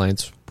often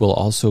clients will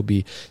also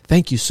be,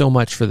 thank you so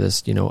much for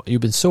this.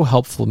 You've been so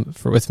helpful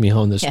with me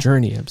on this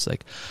journey. I'm just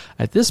like,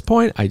 at this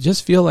point, I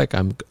just feel like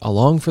I'm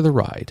along for the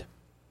ride.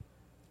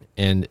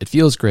 And it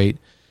feels great.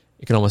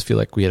 It can almost feel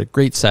like we had a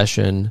great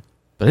session,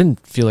 but I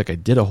didn't feel like I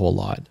did a whole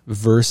lot,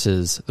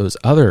 versus those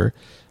other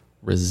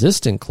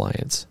resistant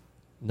clients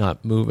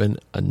not moving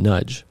a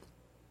nudge.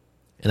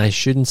 And I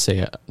shouldn't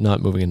say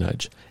not moving a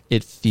nudge.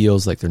 It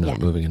feels like they're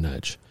not moving a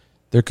nudge.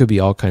 There could be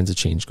all kinds of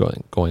change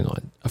going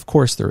on. Of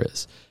course there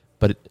is.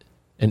 But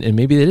and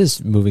maybe it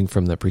is moving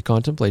from the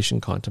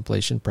pre-contemplation,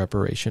 contemplation,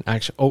 preparation,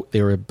 action. Oh,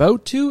 they were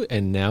about to,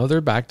 and now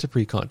they're back to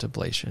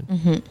pre-contemplation.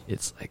 Mm-hmm.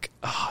 It's like,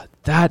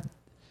 that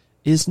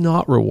is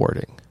not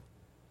rewarding.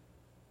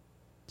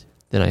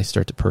 Then I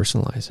start to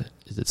personalize it.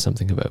 Is it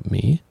something about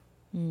me?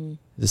 Mm.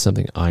 Is it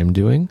something I'm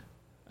doing?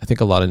 I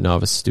think a lot of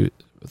novice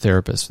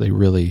therapists, they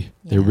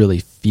really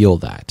feel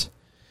that.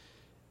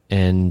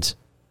 And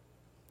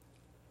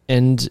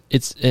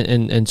it's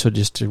and so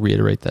just to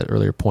reiterate that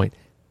earlier point,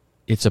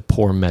 it's a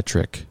poor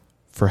metric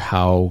for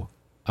how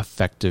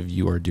effective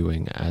you are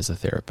doing as a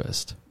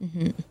therapist.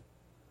 Mm-hmm.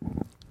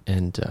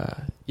 And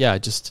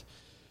just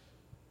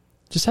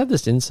had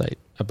this insight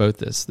about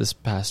this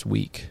past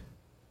week,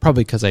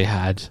 probably because I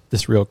had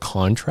this real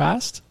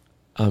contrast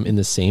in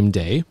the same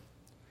day.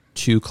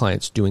 2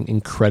 clients doing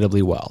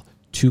incredibly well,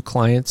 2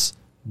 clients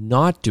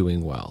not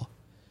doing well.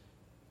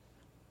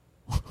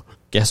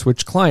 Guess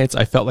which clients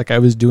I felt like I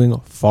was doing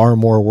far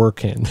more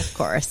work in. Of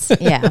course.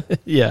 Yeah.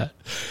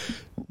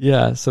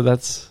 Yeah. So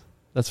that's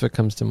what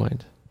comes to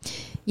mind.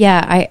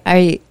 Yeah.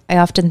 I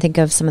often think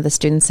of some of the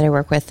students that I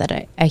work with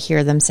that I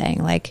hear them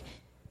saying, like,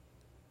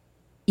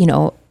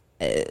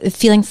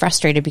 feeling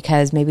frustrated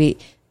because maybe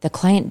the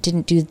client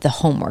didn't do the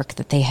homework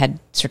that they had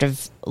sort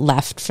of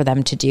left for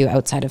them to do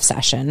outside of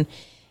session,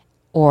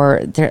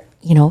 or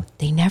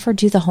they never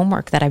do the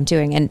homework that I'm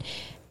doing. And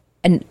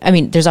I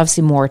mean, there's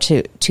obviously more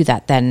to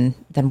that than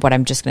what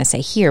I'm just going to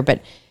say here.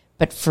 But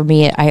for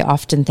me, I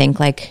often think,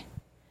 like,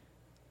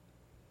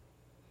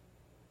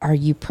 are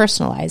you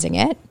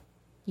personalizing it?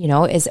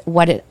 Is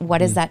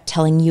what is that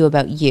telling you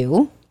about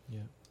you? Yeah.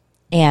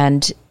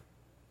 And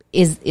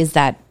is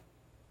that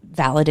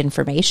valid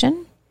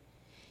information?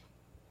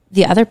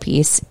 the other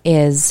piece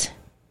is,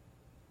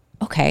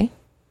 okay,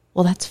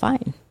 well, that's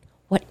fine.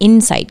 What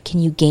insight can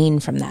you gain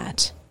from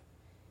that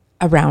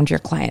around your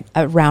client,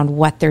 around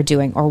what they're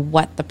doing or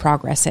what the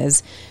progress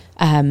is,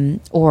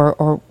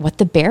 or what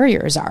the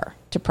barriers are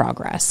to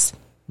progress?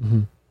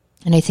 Mm-hmm.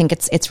 And I think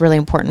it's really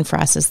important for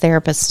us as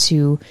therapists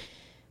to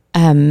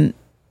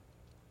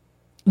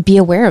be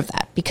aware of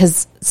that,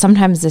 because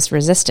sometimes this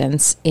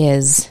resistance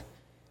is,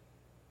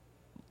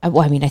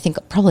 well, I mean, I think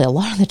probably a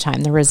lot of the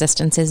time the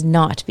resistance is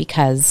not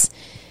because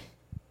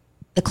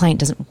the client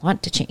doesn't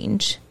want to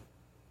change,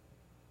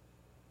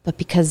 but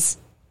because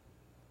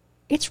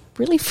it's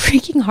really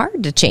freaking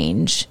hard to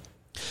change.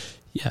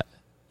 Yeah.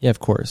 Yeah, of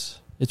course.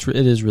 It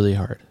is really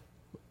hard.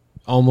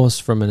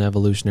 Almost from an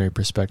evolutionary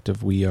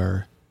perspective, we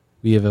have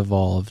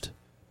evolved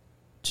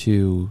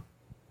to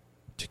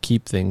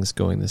keep things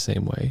going the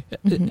same way.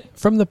 Mm-hmm.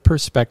 From the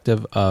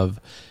perspective of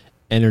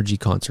energy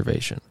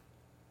conservation,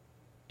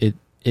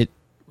 it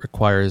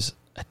requires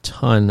a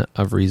ton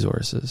of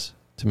resources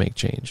to make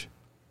change.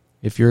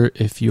 If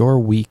your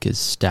week is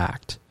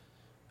stacked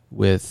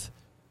with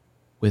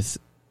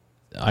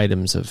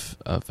items of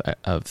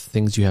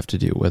things you have to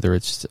do, whether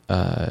it's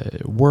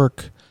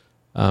work,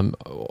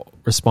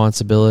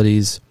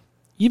 responsibilities,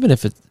 even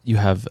if you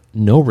have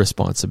no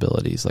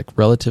responsibilities, like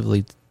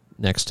relatively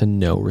next to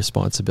no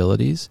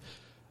responsibilities,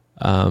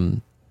 but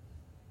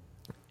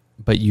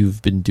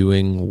you've been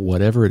doing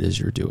whatever it is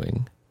you're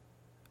doing.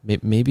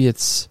 Maybe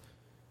it's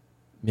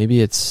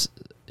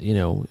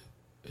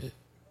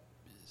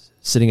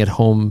sitting at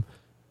home,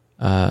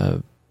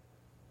 and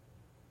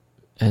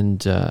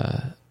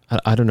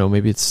I don't know,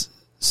 maybe it's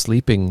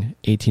sleeping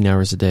 18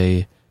 hours a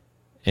day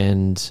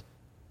and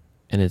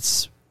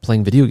it's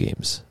playing video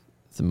games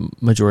the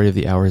majority of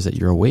the hours that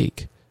you're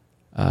awake,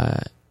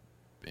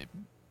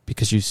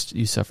 because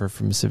you suffer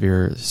from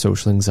severe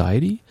social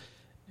anxiety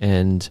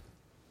and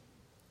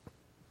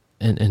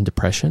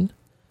depression.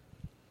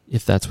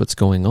 If that's what's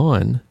going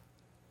on,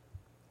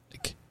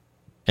 like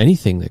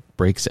anything that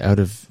breaks out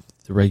of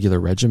the regular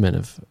regimen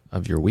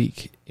of your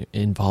week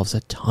involves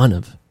a ton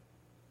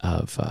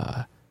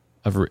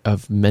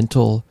of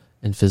mental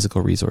and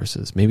physical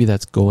resources. Maybe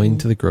that's going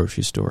to the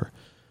grocery store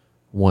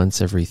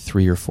once every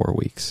 3 or 4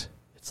 weeks.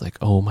 It's like,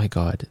 oh my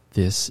God,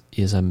 this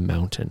is a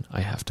mountain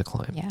I have to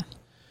climb. Yeah.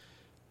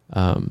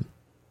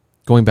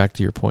 Going back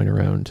to your point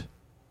around,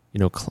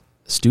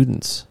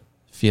 students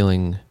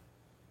feeling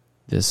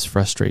this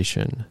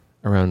frustration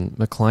around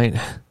the client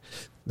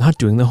not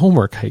doing the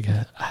homework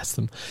I asked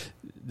them.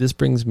 This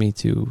brings me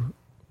to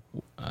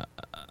a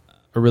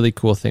really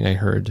cool thing I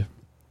heard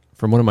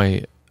from one of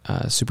my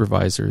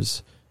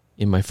supervisors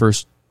in my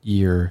first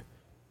year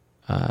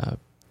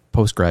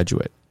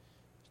postgraduate,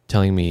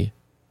 telling me,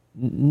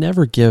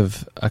 never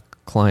give a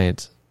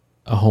client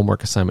a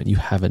homework assignment you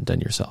haven't done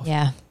yourself.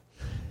 Yeah.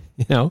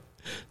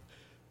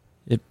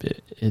 It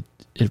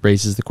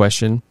raises the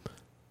question,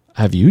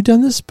 have you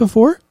done this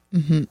before?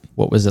 Mm-hmm.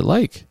 What was it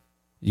like?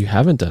 You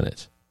haven't done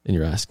it, and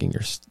you're asking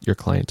your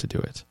client to do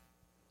it.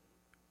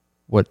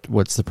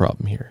 What's the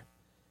problem here?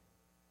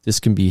 This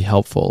can be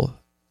helpful,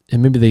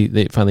 and maybe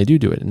they finally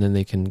do it, and then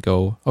they can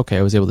go, okay,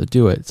 I was able to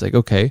do it. It's like,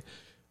 okay,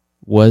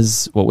 what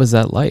was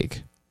that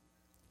like?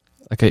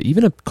 Like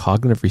even a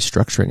cognitive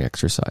restructuring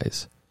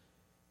exercise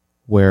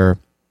where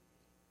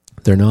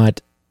they're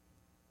not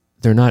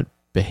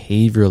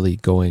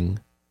behaviorally going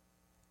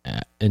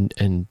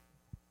and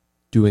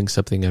doing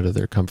something out of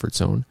their comfort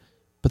zone,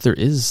 but there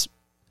is,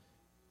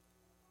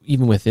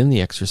 even within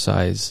the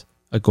exercise,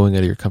 a going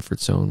out of your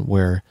comfort zone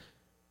where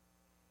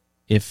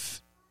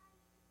if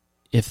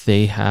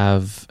they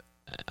have,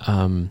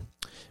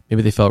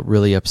 maybe they felt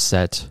really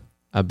upset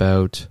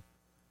about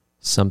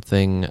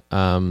something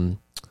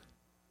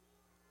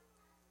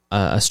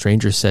a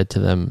stranger said to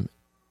them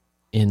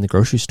in the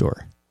grocery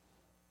store,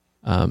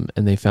 and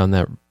they found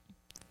that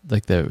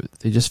like they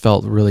just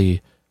felt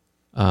really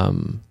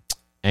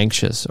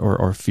anxious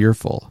or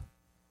fearful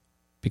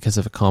because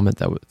of a comment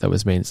that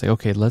was made. It's like,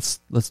 okay, let's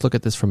look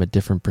at this from a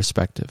different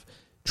perspective.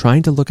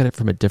 Trying to look at it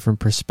from a different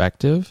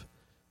perspective,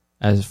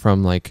 as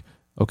from like,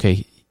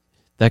 okay,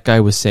 that guy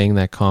was saying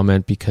that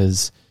comment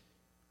because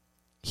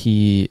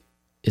he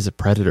is a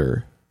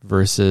predator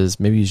versus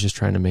maybe he's just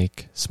trying to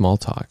make small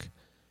talk.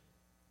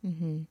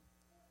 Mm-hmm.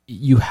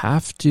 You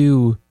have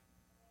to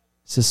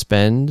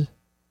suspend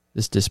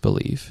this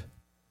disbelief.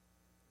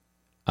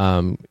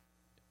 And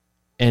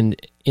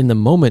in the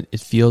moment, it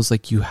feels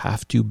like you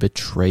have to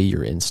betray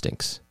your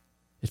instincts.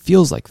 It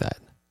feels like that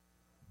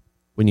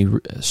when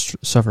you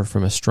suffer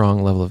from a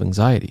strong level of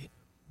anxiety.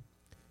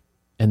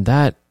 And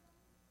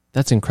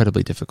that's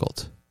incredibly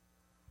difficult.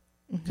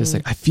 Because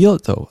like, I feel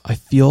it though. I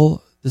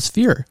feel this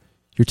fear.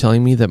 You're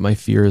telling me that my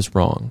fear is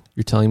wrong.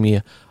 You're telling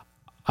me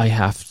I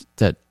have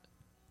that.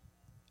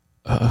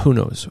 Who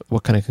knows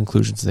what kind of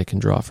conclusions they can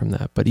draw from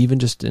that. But even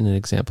just in an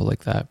example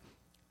like that,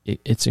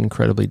 it's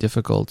incredibly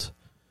difficult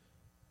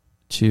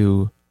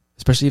to,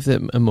 especially if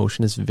the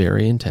emotion is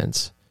very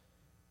intense,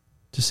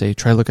 to say,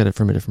 try to look at it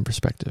from a different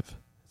perspective.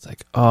 It's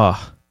like,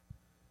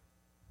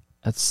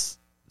 that's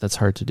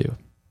hard to do.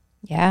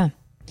 Yeah.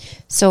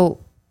 So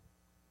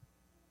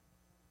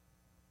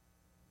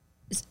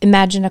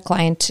imagine a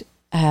client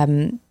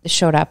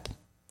showed up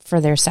for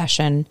their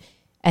session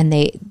and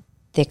they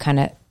kind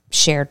of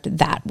shared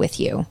that with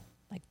you,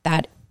 like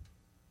that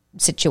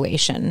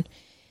situation.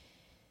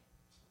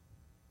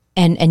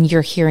 And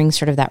you're hearing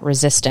sort of that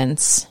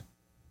resistance,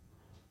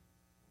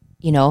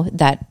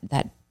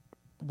 that,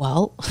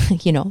 well,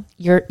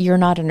 you're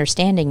not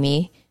understanding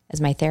me as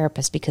my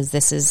therapist because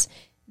this is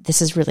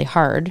really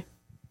hard.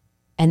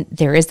 And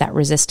there is that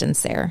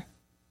resistance there.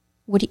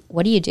 What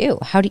do you do?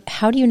 How do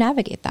you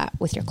navigate that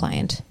with your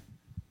client?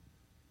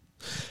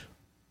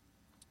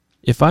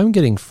 If I'm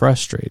getting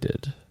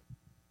frustrated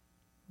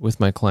with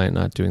my client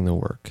not doing the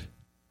work,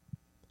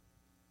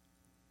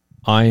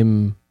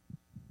 I'm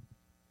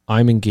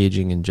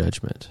engaging in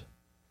judgment.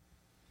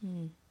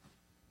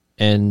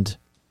 And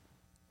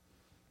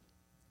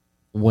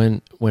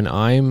when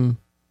I'm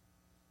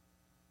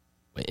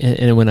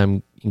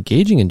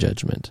engaging in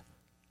judgment,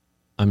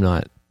 I'm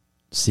not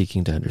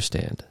seeking to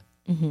understand.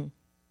 Mm-hmm.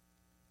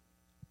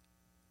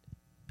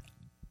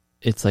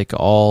 It's like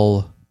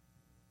all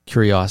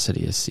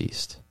curiosity has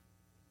ceased.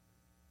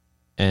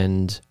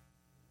 And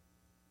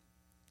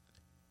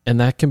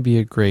that can be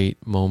a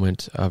great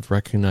moment of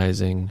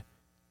recognizing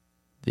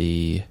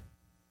the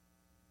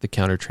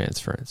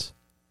countertransference.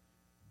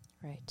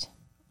 Right.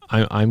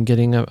 I'm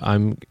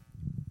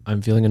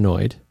feeling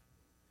annoyed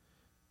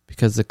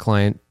because the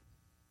client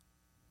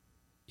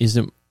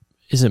isn't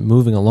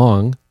moving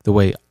along the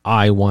way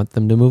I want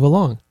them to move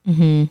along.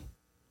 Mm-hmm.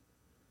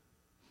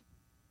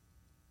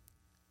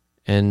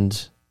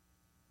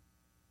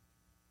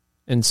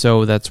 And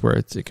so that's where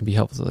it can be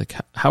helpful. Like,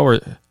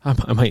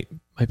 I might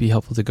be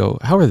helpful to go,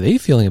 how are they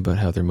feeling about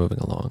how they're moving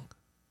along?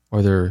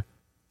 Or they're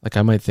like,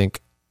 I might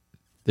think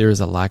there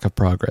is a lack of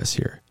progress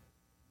here,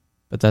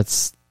 but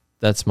that's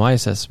my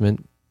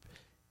assessment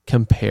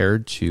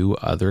compared to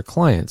other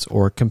clients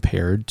or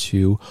compared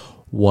to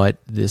what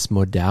this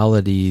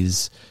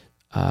modality's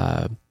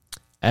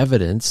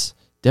evidence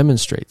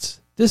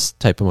demonstrates. This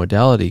type of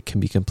modality can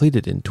be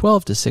completed in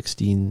 12 to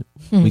 16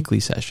 weekly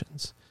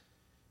sessions.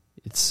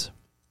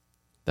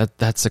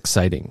 That's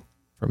exciting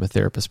from a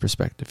therapist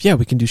perspective. Yeah,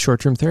 we can do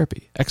short-term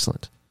therapy.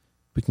 Excellent.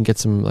 We can get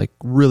some like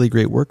really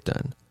great work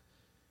done.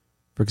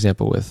 For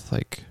example, with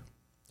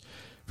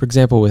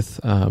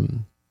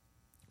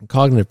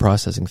cognitive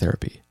processing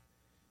therapy,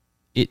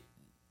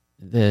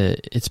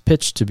 it's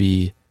pitched to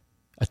be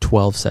a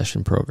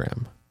 12-session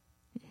program.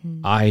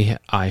 Mm-hmm.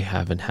 I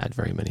haven't had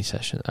very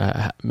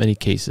many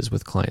cases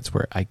with clients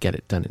where I get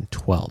it done in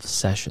 12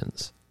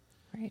 sessions.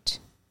 Right.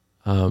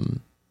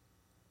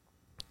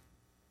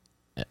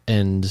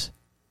 And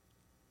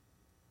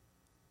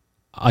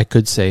I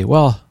could say,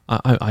 well,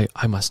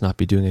 I must not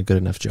be doing a good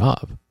enough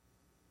job.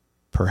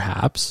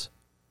 Perhaps.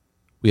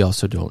 We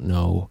also don't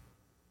know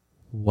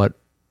what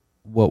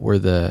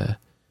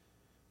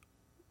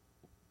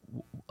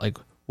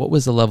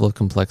was the level of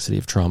complexity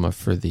of trauma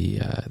for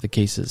the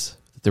cases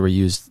that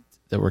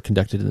were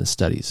conducted in the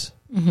studies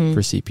mm-hmm.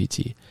 for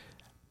CPT.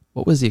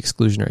 What was the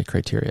exclusionary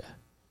criteria?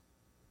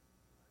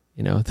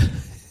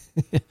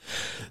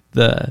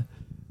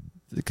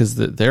 Because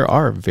there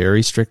are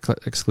very strict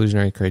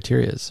exclusionary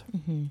criterias.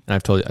 Mm-hmm.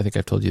 And I think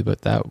I've told you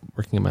about that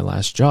working in my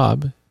last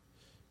job.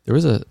 There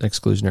was an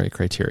exclusionary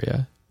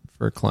criteria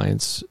for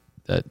clients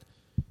that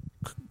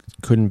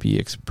couldn't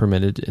be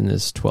permitted in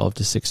this 12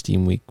 to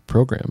 16 week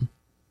program.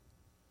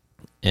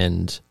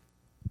 And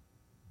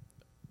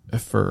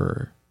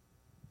for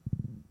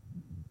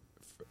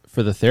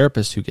the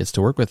therapist who gets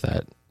to work with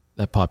that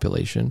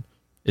population,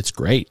 it's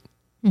great.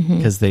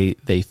 Because they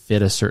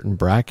fit a certain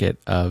bracket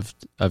of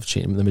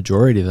change. The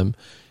majority of them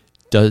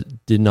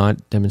did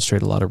not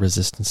demonstrate a lot of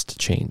resistance to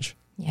change.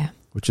 Yeah,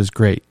 which is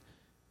great.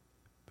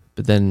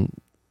 But then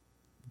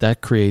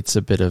that creates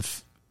a bit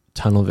of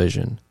tunnel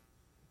vision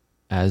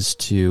as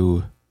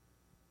to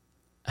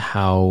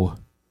how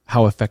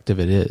effective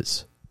it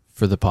is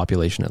for the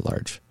population at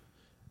large.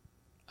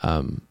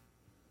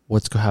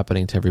 What's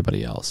happening to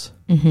everybody else?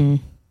 Mm-hmm.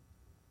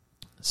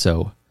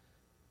 So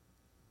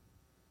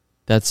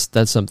that's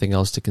something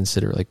else to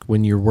consider. Like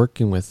when you're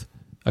working with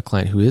a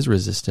client who is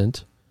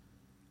resistant,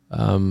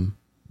 there's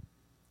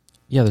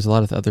a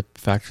lot of other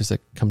factors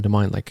that come to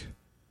mind. Like,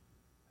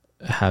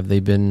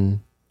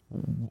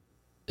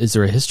 is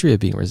there a history of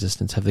being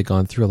resistant? Have they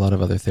gone through a lot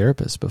of other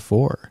therapists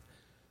before,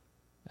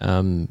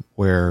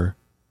 where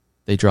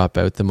they drop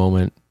out the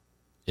moment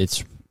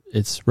it's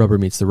rubber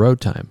meets the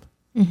road time?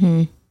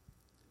 Mm-hmm.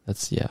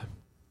 Yeah.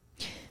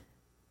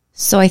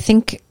 So I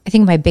think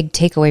my big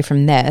takeaway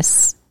from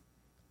this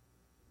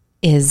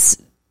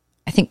is,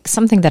 I think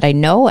something that I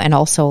know, and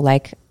also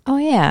like, oh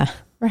yeah,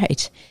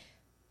 right.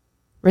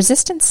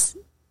 Resistance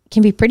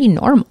can be pretty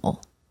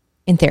normal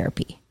in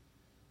therapy.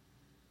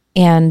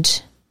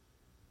 And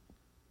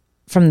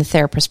from the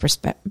therapist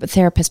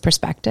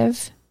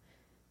perspective,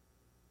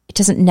 it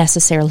doesn't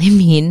necessarily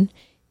mean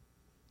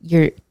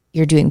you're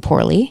doing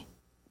poorly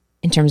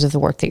in terms of the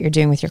work that you're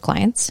doing with your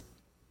clients.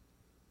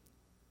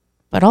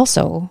 But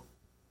also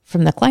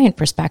from the client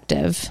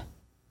perspective,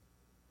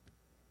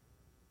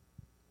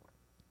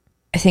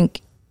 I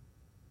think,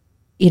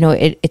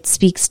 it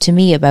speaks to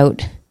me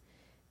about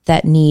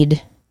that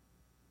need,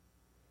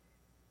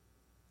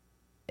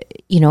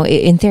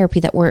 in therapy,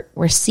 that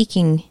we're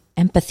seeking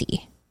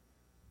empathy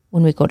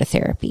when we go to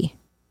therapy.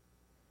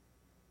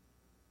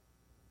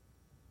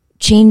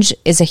 Change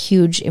is a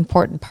huge,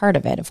 important part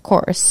of it, of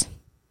course.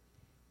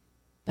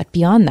 But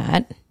beyond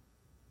that,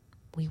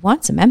 we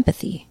want some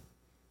empathy.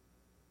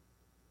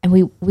 And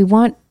we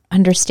want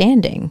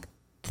understanding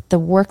that the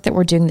work that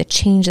we're doing, the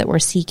change that we're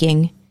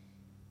seeking,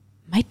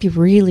 might be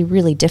really,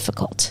 really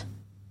difficult.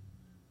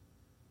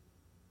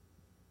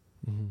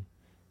 Mm-hmm.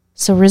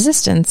 So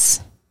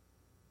resistance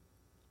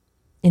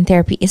in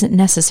therapy isn't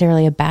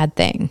necessarily a bad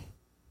thing.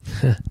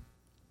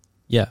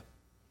 Yeah.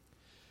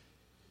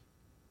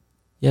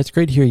 Yeah, it's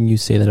great hearing you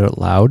say that out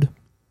loud.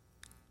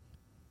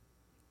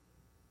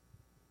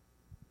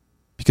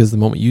 Because the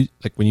moment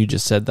when you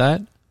just said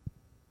that,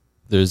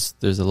 there's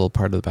a little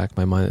part of the back of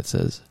my mind that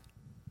says,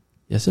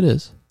 yes, it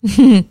is.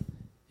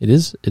 It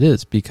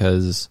is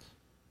because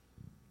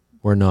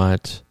we're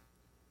not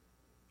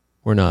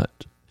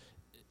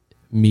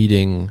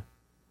meeting,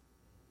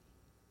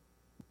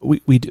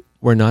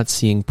 we're not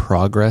seeing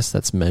progress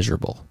that's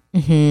measurable.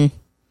 Mm-hmm.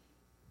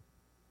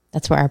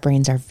 That's where our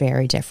brains are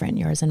very different,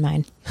 yours and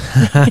mine.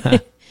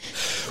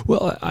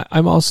 Well,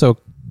 I'm also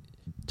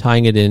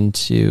tying it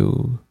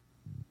into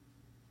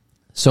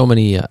so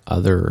many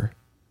other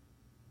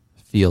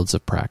fields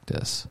of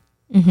practice.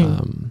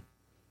 Mm-hmm.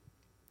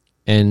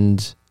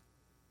 And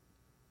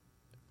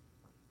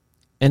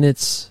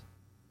it's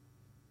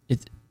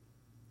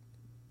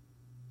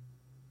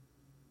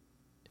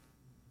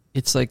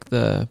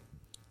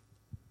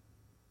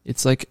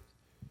like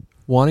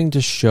wanting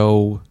to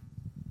show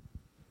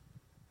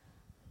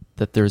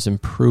that there's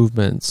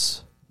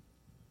improvements,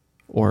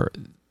 or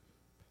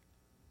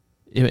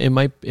it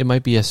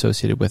might be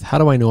associated with, how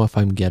do I know if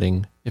I'm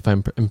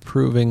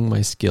improving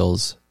my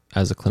skills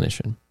as a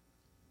clinician?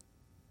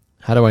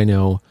 How do I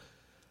know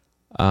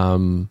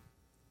I'm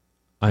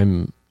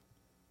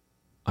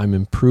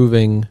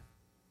improving?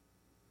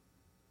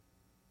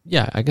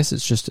 Yeah, I guess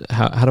it's just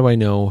how do I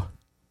know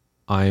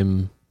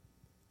I'm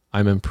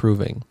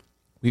improving?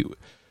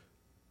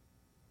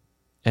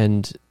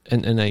 And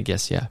I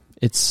guess, yeah,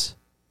 it's,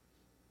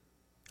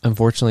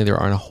 unfortunately, there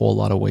aren't a whole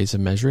lot of ways of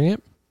measuring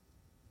it,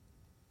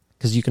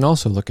 because you can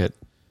also look at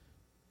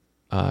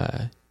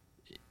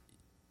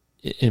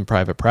in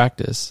private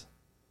practice.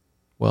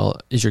 Well,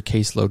 is your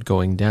caseload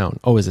going down?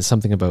 Oh, is it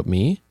something about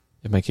me?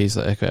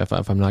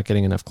 If I'm not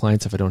getting enough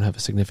clients, if I don't have a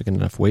significant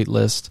enough wait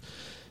list,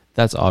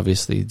 that's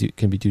obviously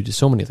can be due to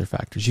so many other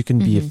factors. You can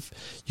be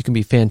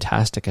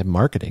fantastic at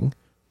marketing,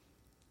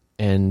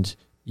 and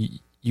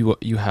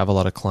you have a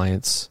lot of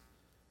clients,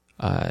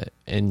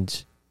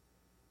 and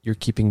you're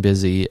keeping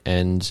busy,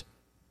 and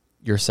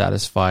you're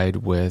satisfied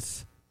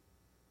with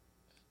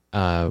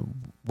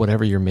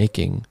whatever you're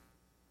making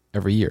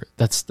every year.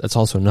 That's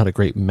also not a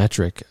great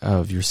metric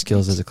of your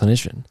skills as a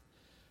clinician.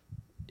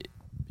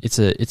 It's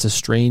a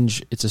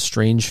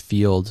strange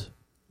field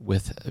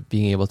with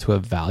being able to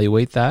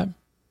evaluate that.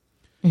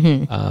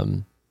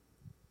 Mm-hmm.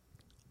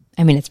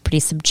 I mean, it's pretty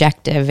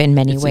subjective in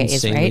many ways,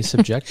 insanely right?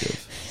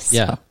 Subjective. So.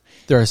 Yeah.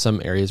 There are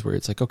some areas where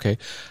it's like, okay,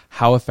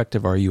 how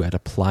effective are you at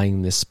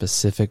applying this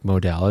specific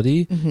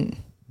modality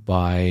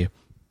by,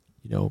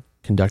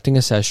 conducting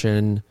a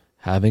session,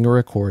 having it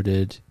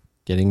recorded,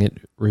 getting it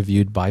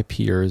reviewed by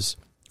peers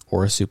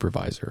or a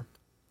supervisor,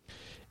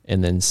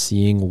 and then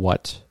seeing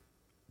what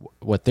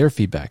their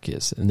feedback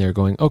is. And they're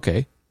going,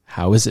 okay,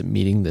 how is it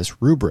meeting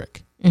this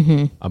rubric?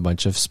 Mm-hmm. A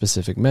bunch of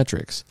specific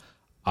metrics.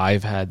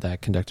 I've had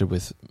that conducted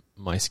with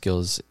my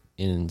skills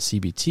in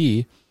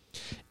CBT,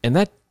 and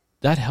that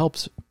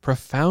helps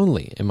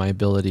profoundly in my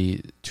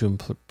ability to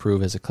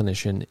improve as a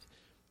clinician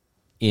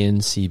in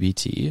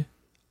CBT.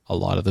 A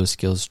lot of those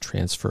skills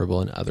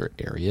transferable in other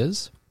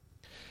areas.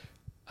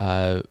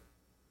 But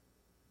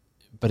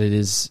it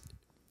is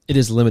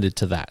limited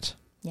to that.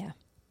 Yeah.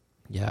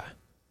 Yeah.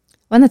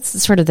 Well, and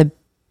that's sort of the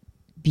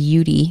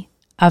beauty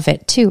of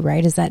it too,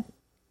 right? Is that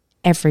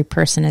every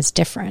person is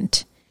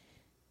different.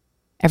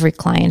 Every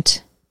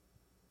client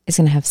is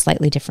going to have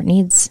slightly different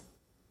needs.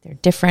 They're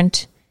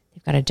different.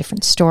 They've got a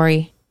different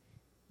story.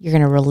 You're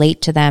going to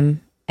relate to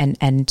them and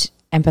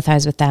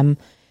empathize with them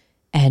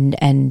and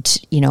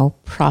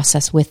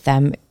process with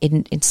them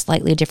in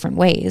slightly different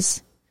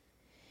ways.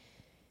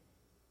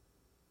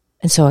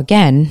 And so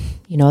again,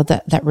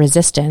 that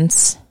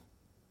resistance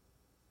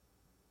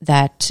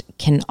that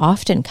can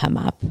often come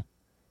up,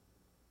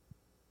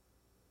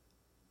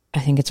 I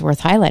think it's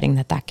worth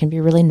highlighting that can be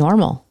really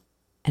normal,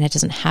 and it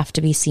doesn't have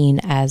to be seen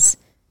as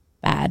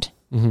bad,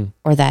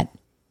 or that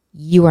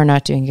you are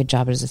not doing a good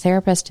job as a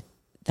therapist.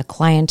 The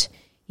client,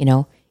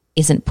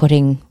 isn't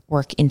putting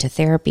work into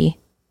therapy.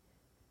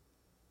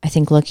 I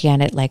think looking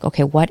at it like,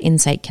 okay, what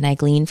insight can I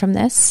glean from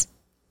this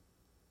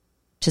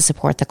to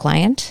support the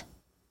client?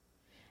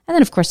 And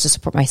then, of course, to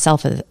support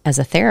myself as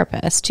a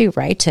therapist too,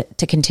 right?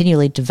 To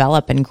continually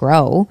develop and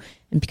grow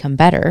and become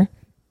better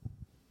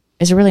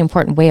is a really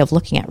important way of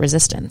looking at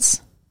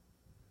resistance.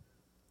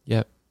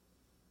 Yep.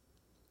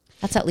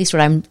 That's at least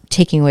what I'm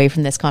taking away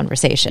from this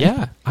conversation.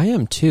 Yeah, I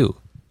am too.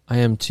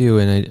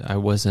 And I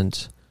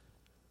wasn't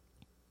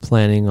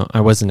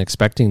I wasn't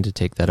expecting to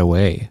take that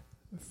away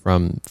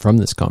from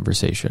this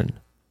conversation.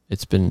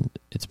 It's been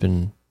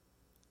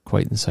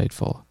quite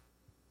insightful.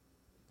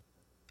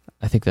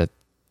 I think that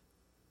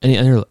any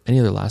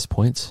other last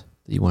points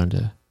that you wanted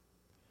to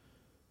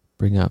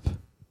bring up?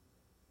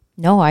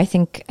 No, I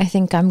think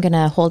I'm going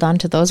to hold on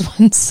to those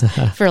ones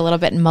for a little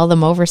bit and mull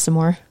them over some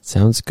more.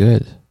 Sounds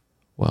good.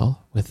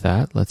 Well, with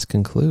that, let's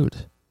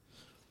conclude.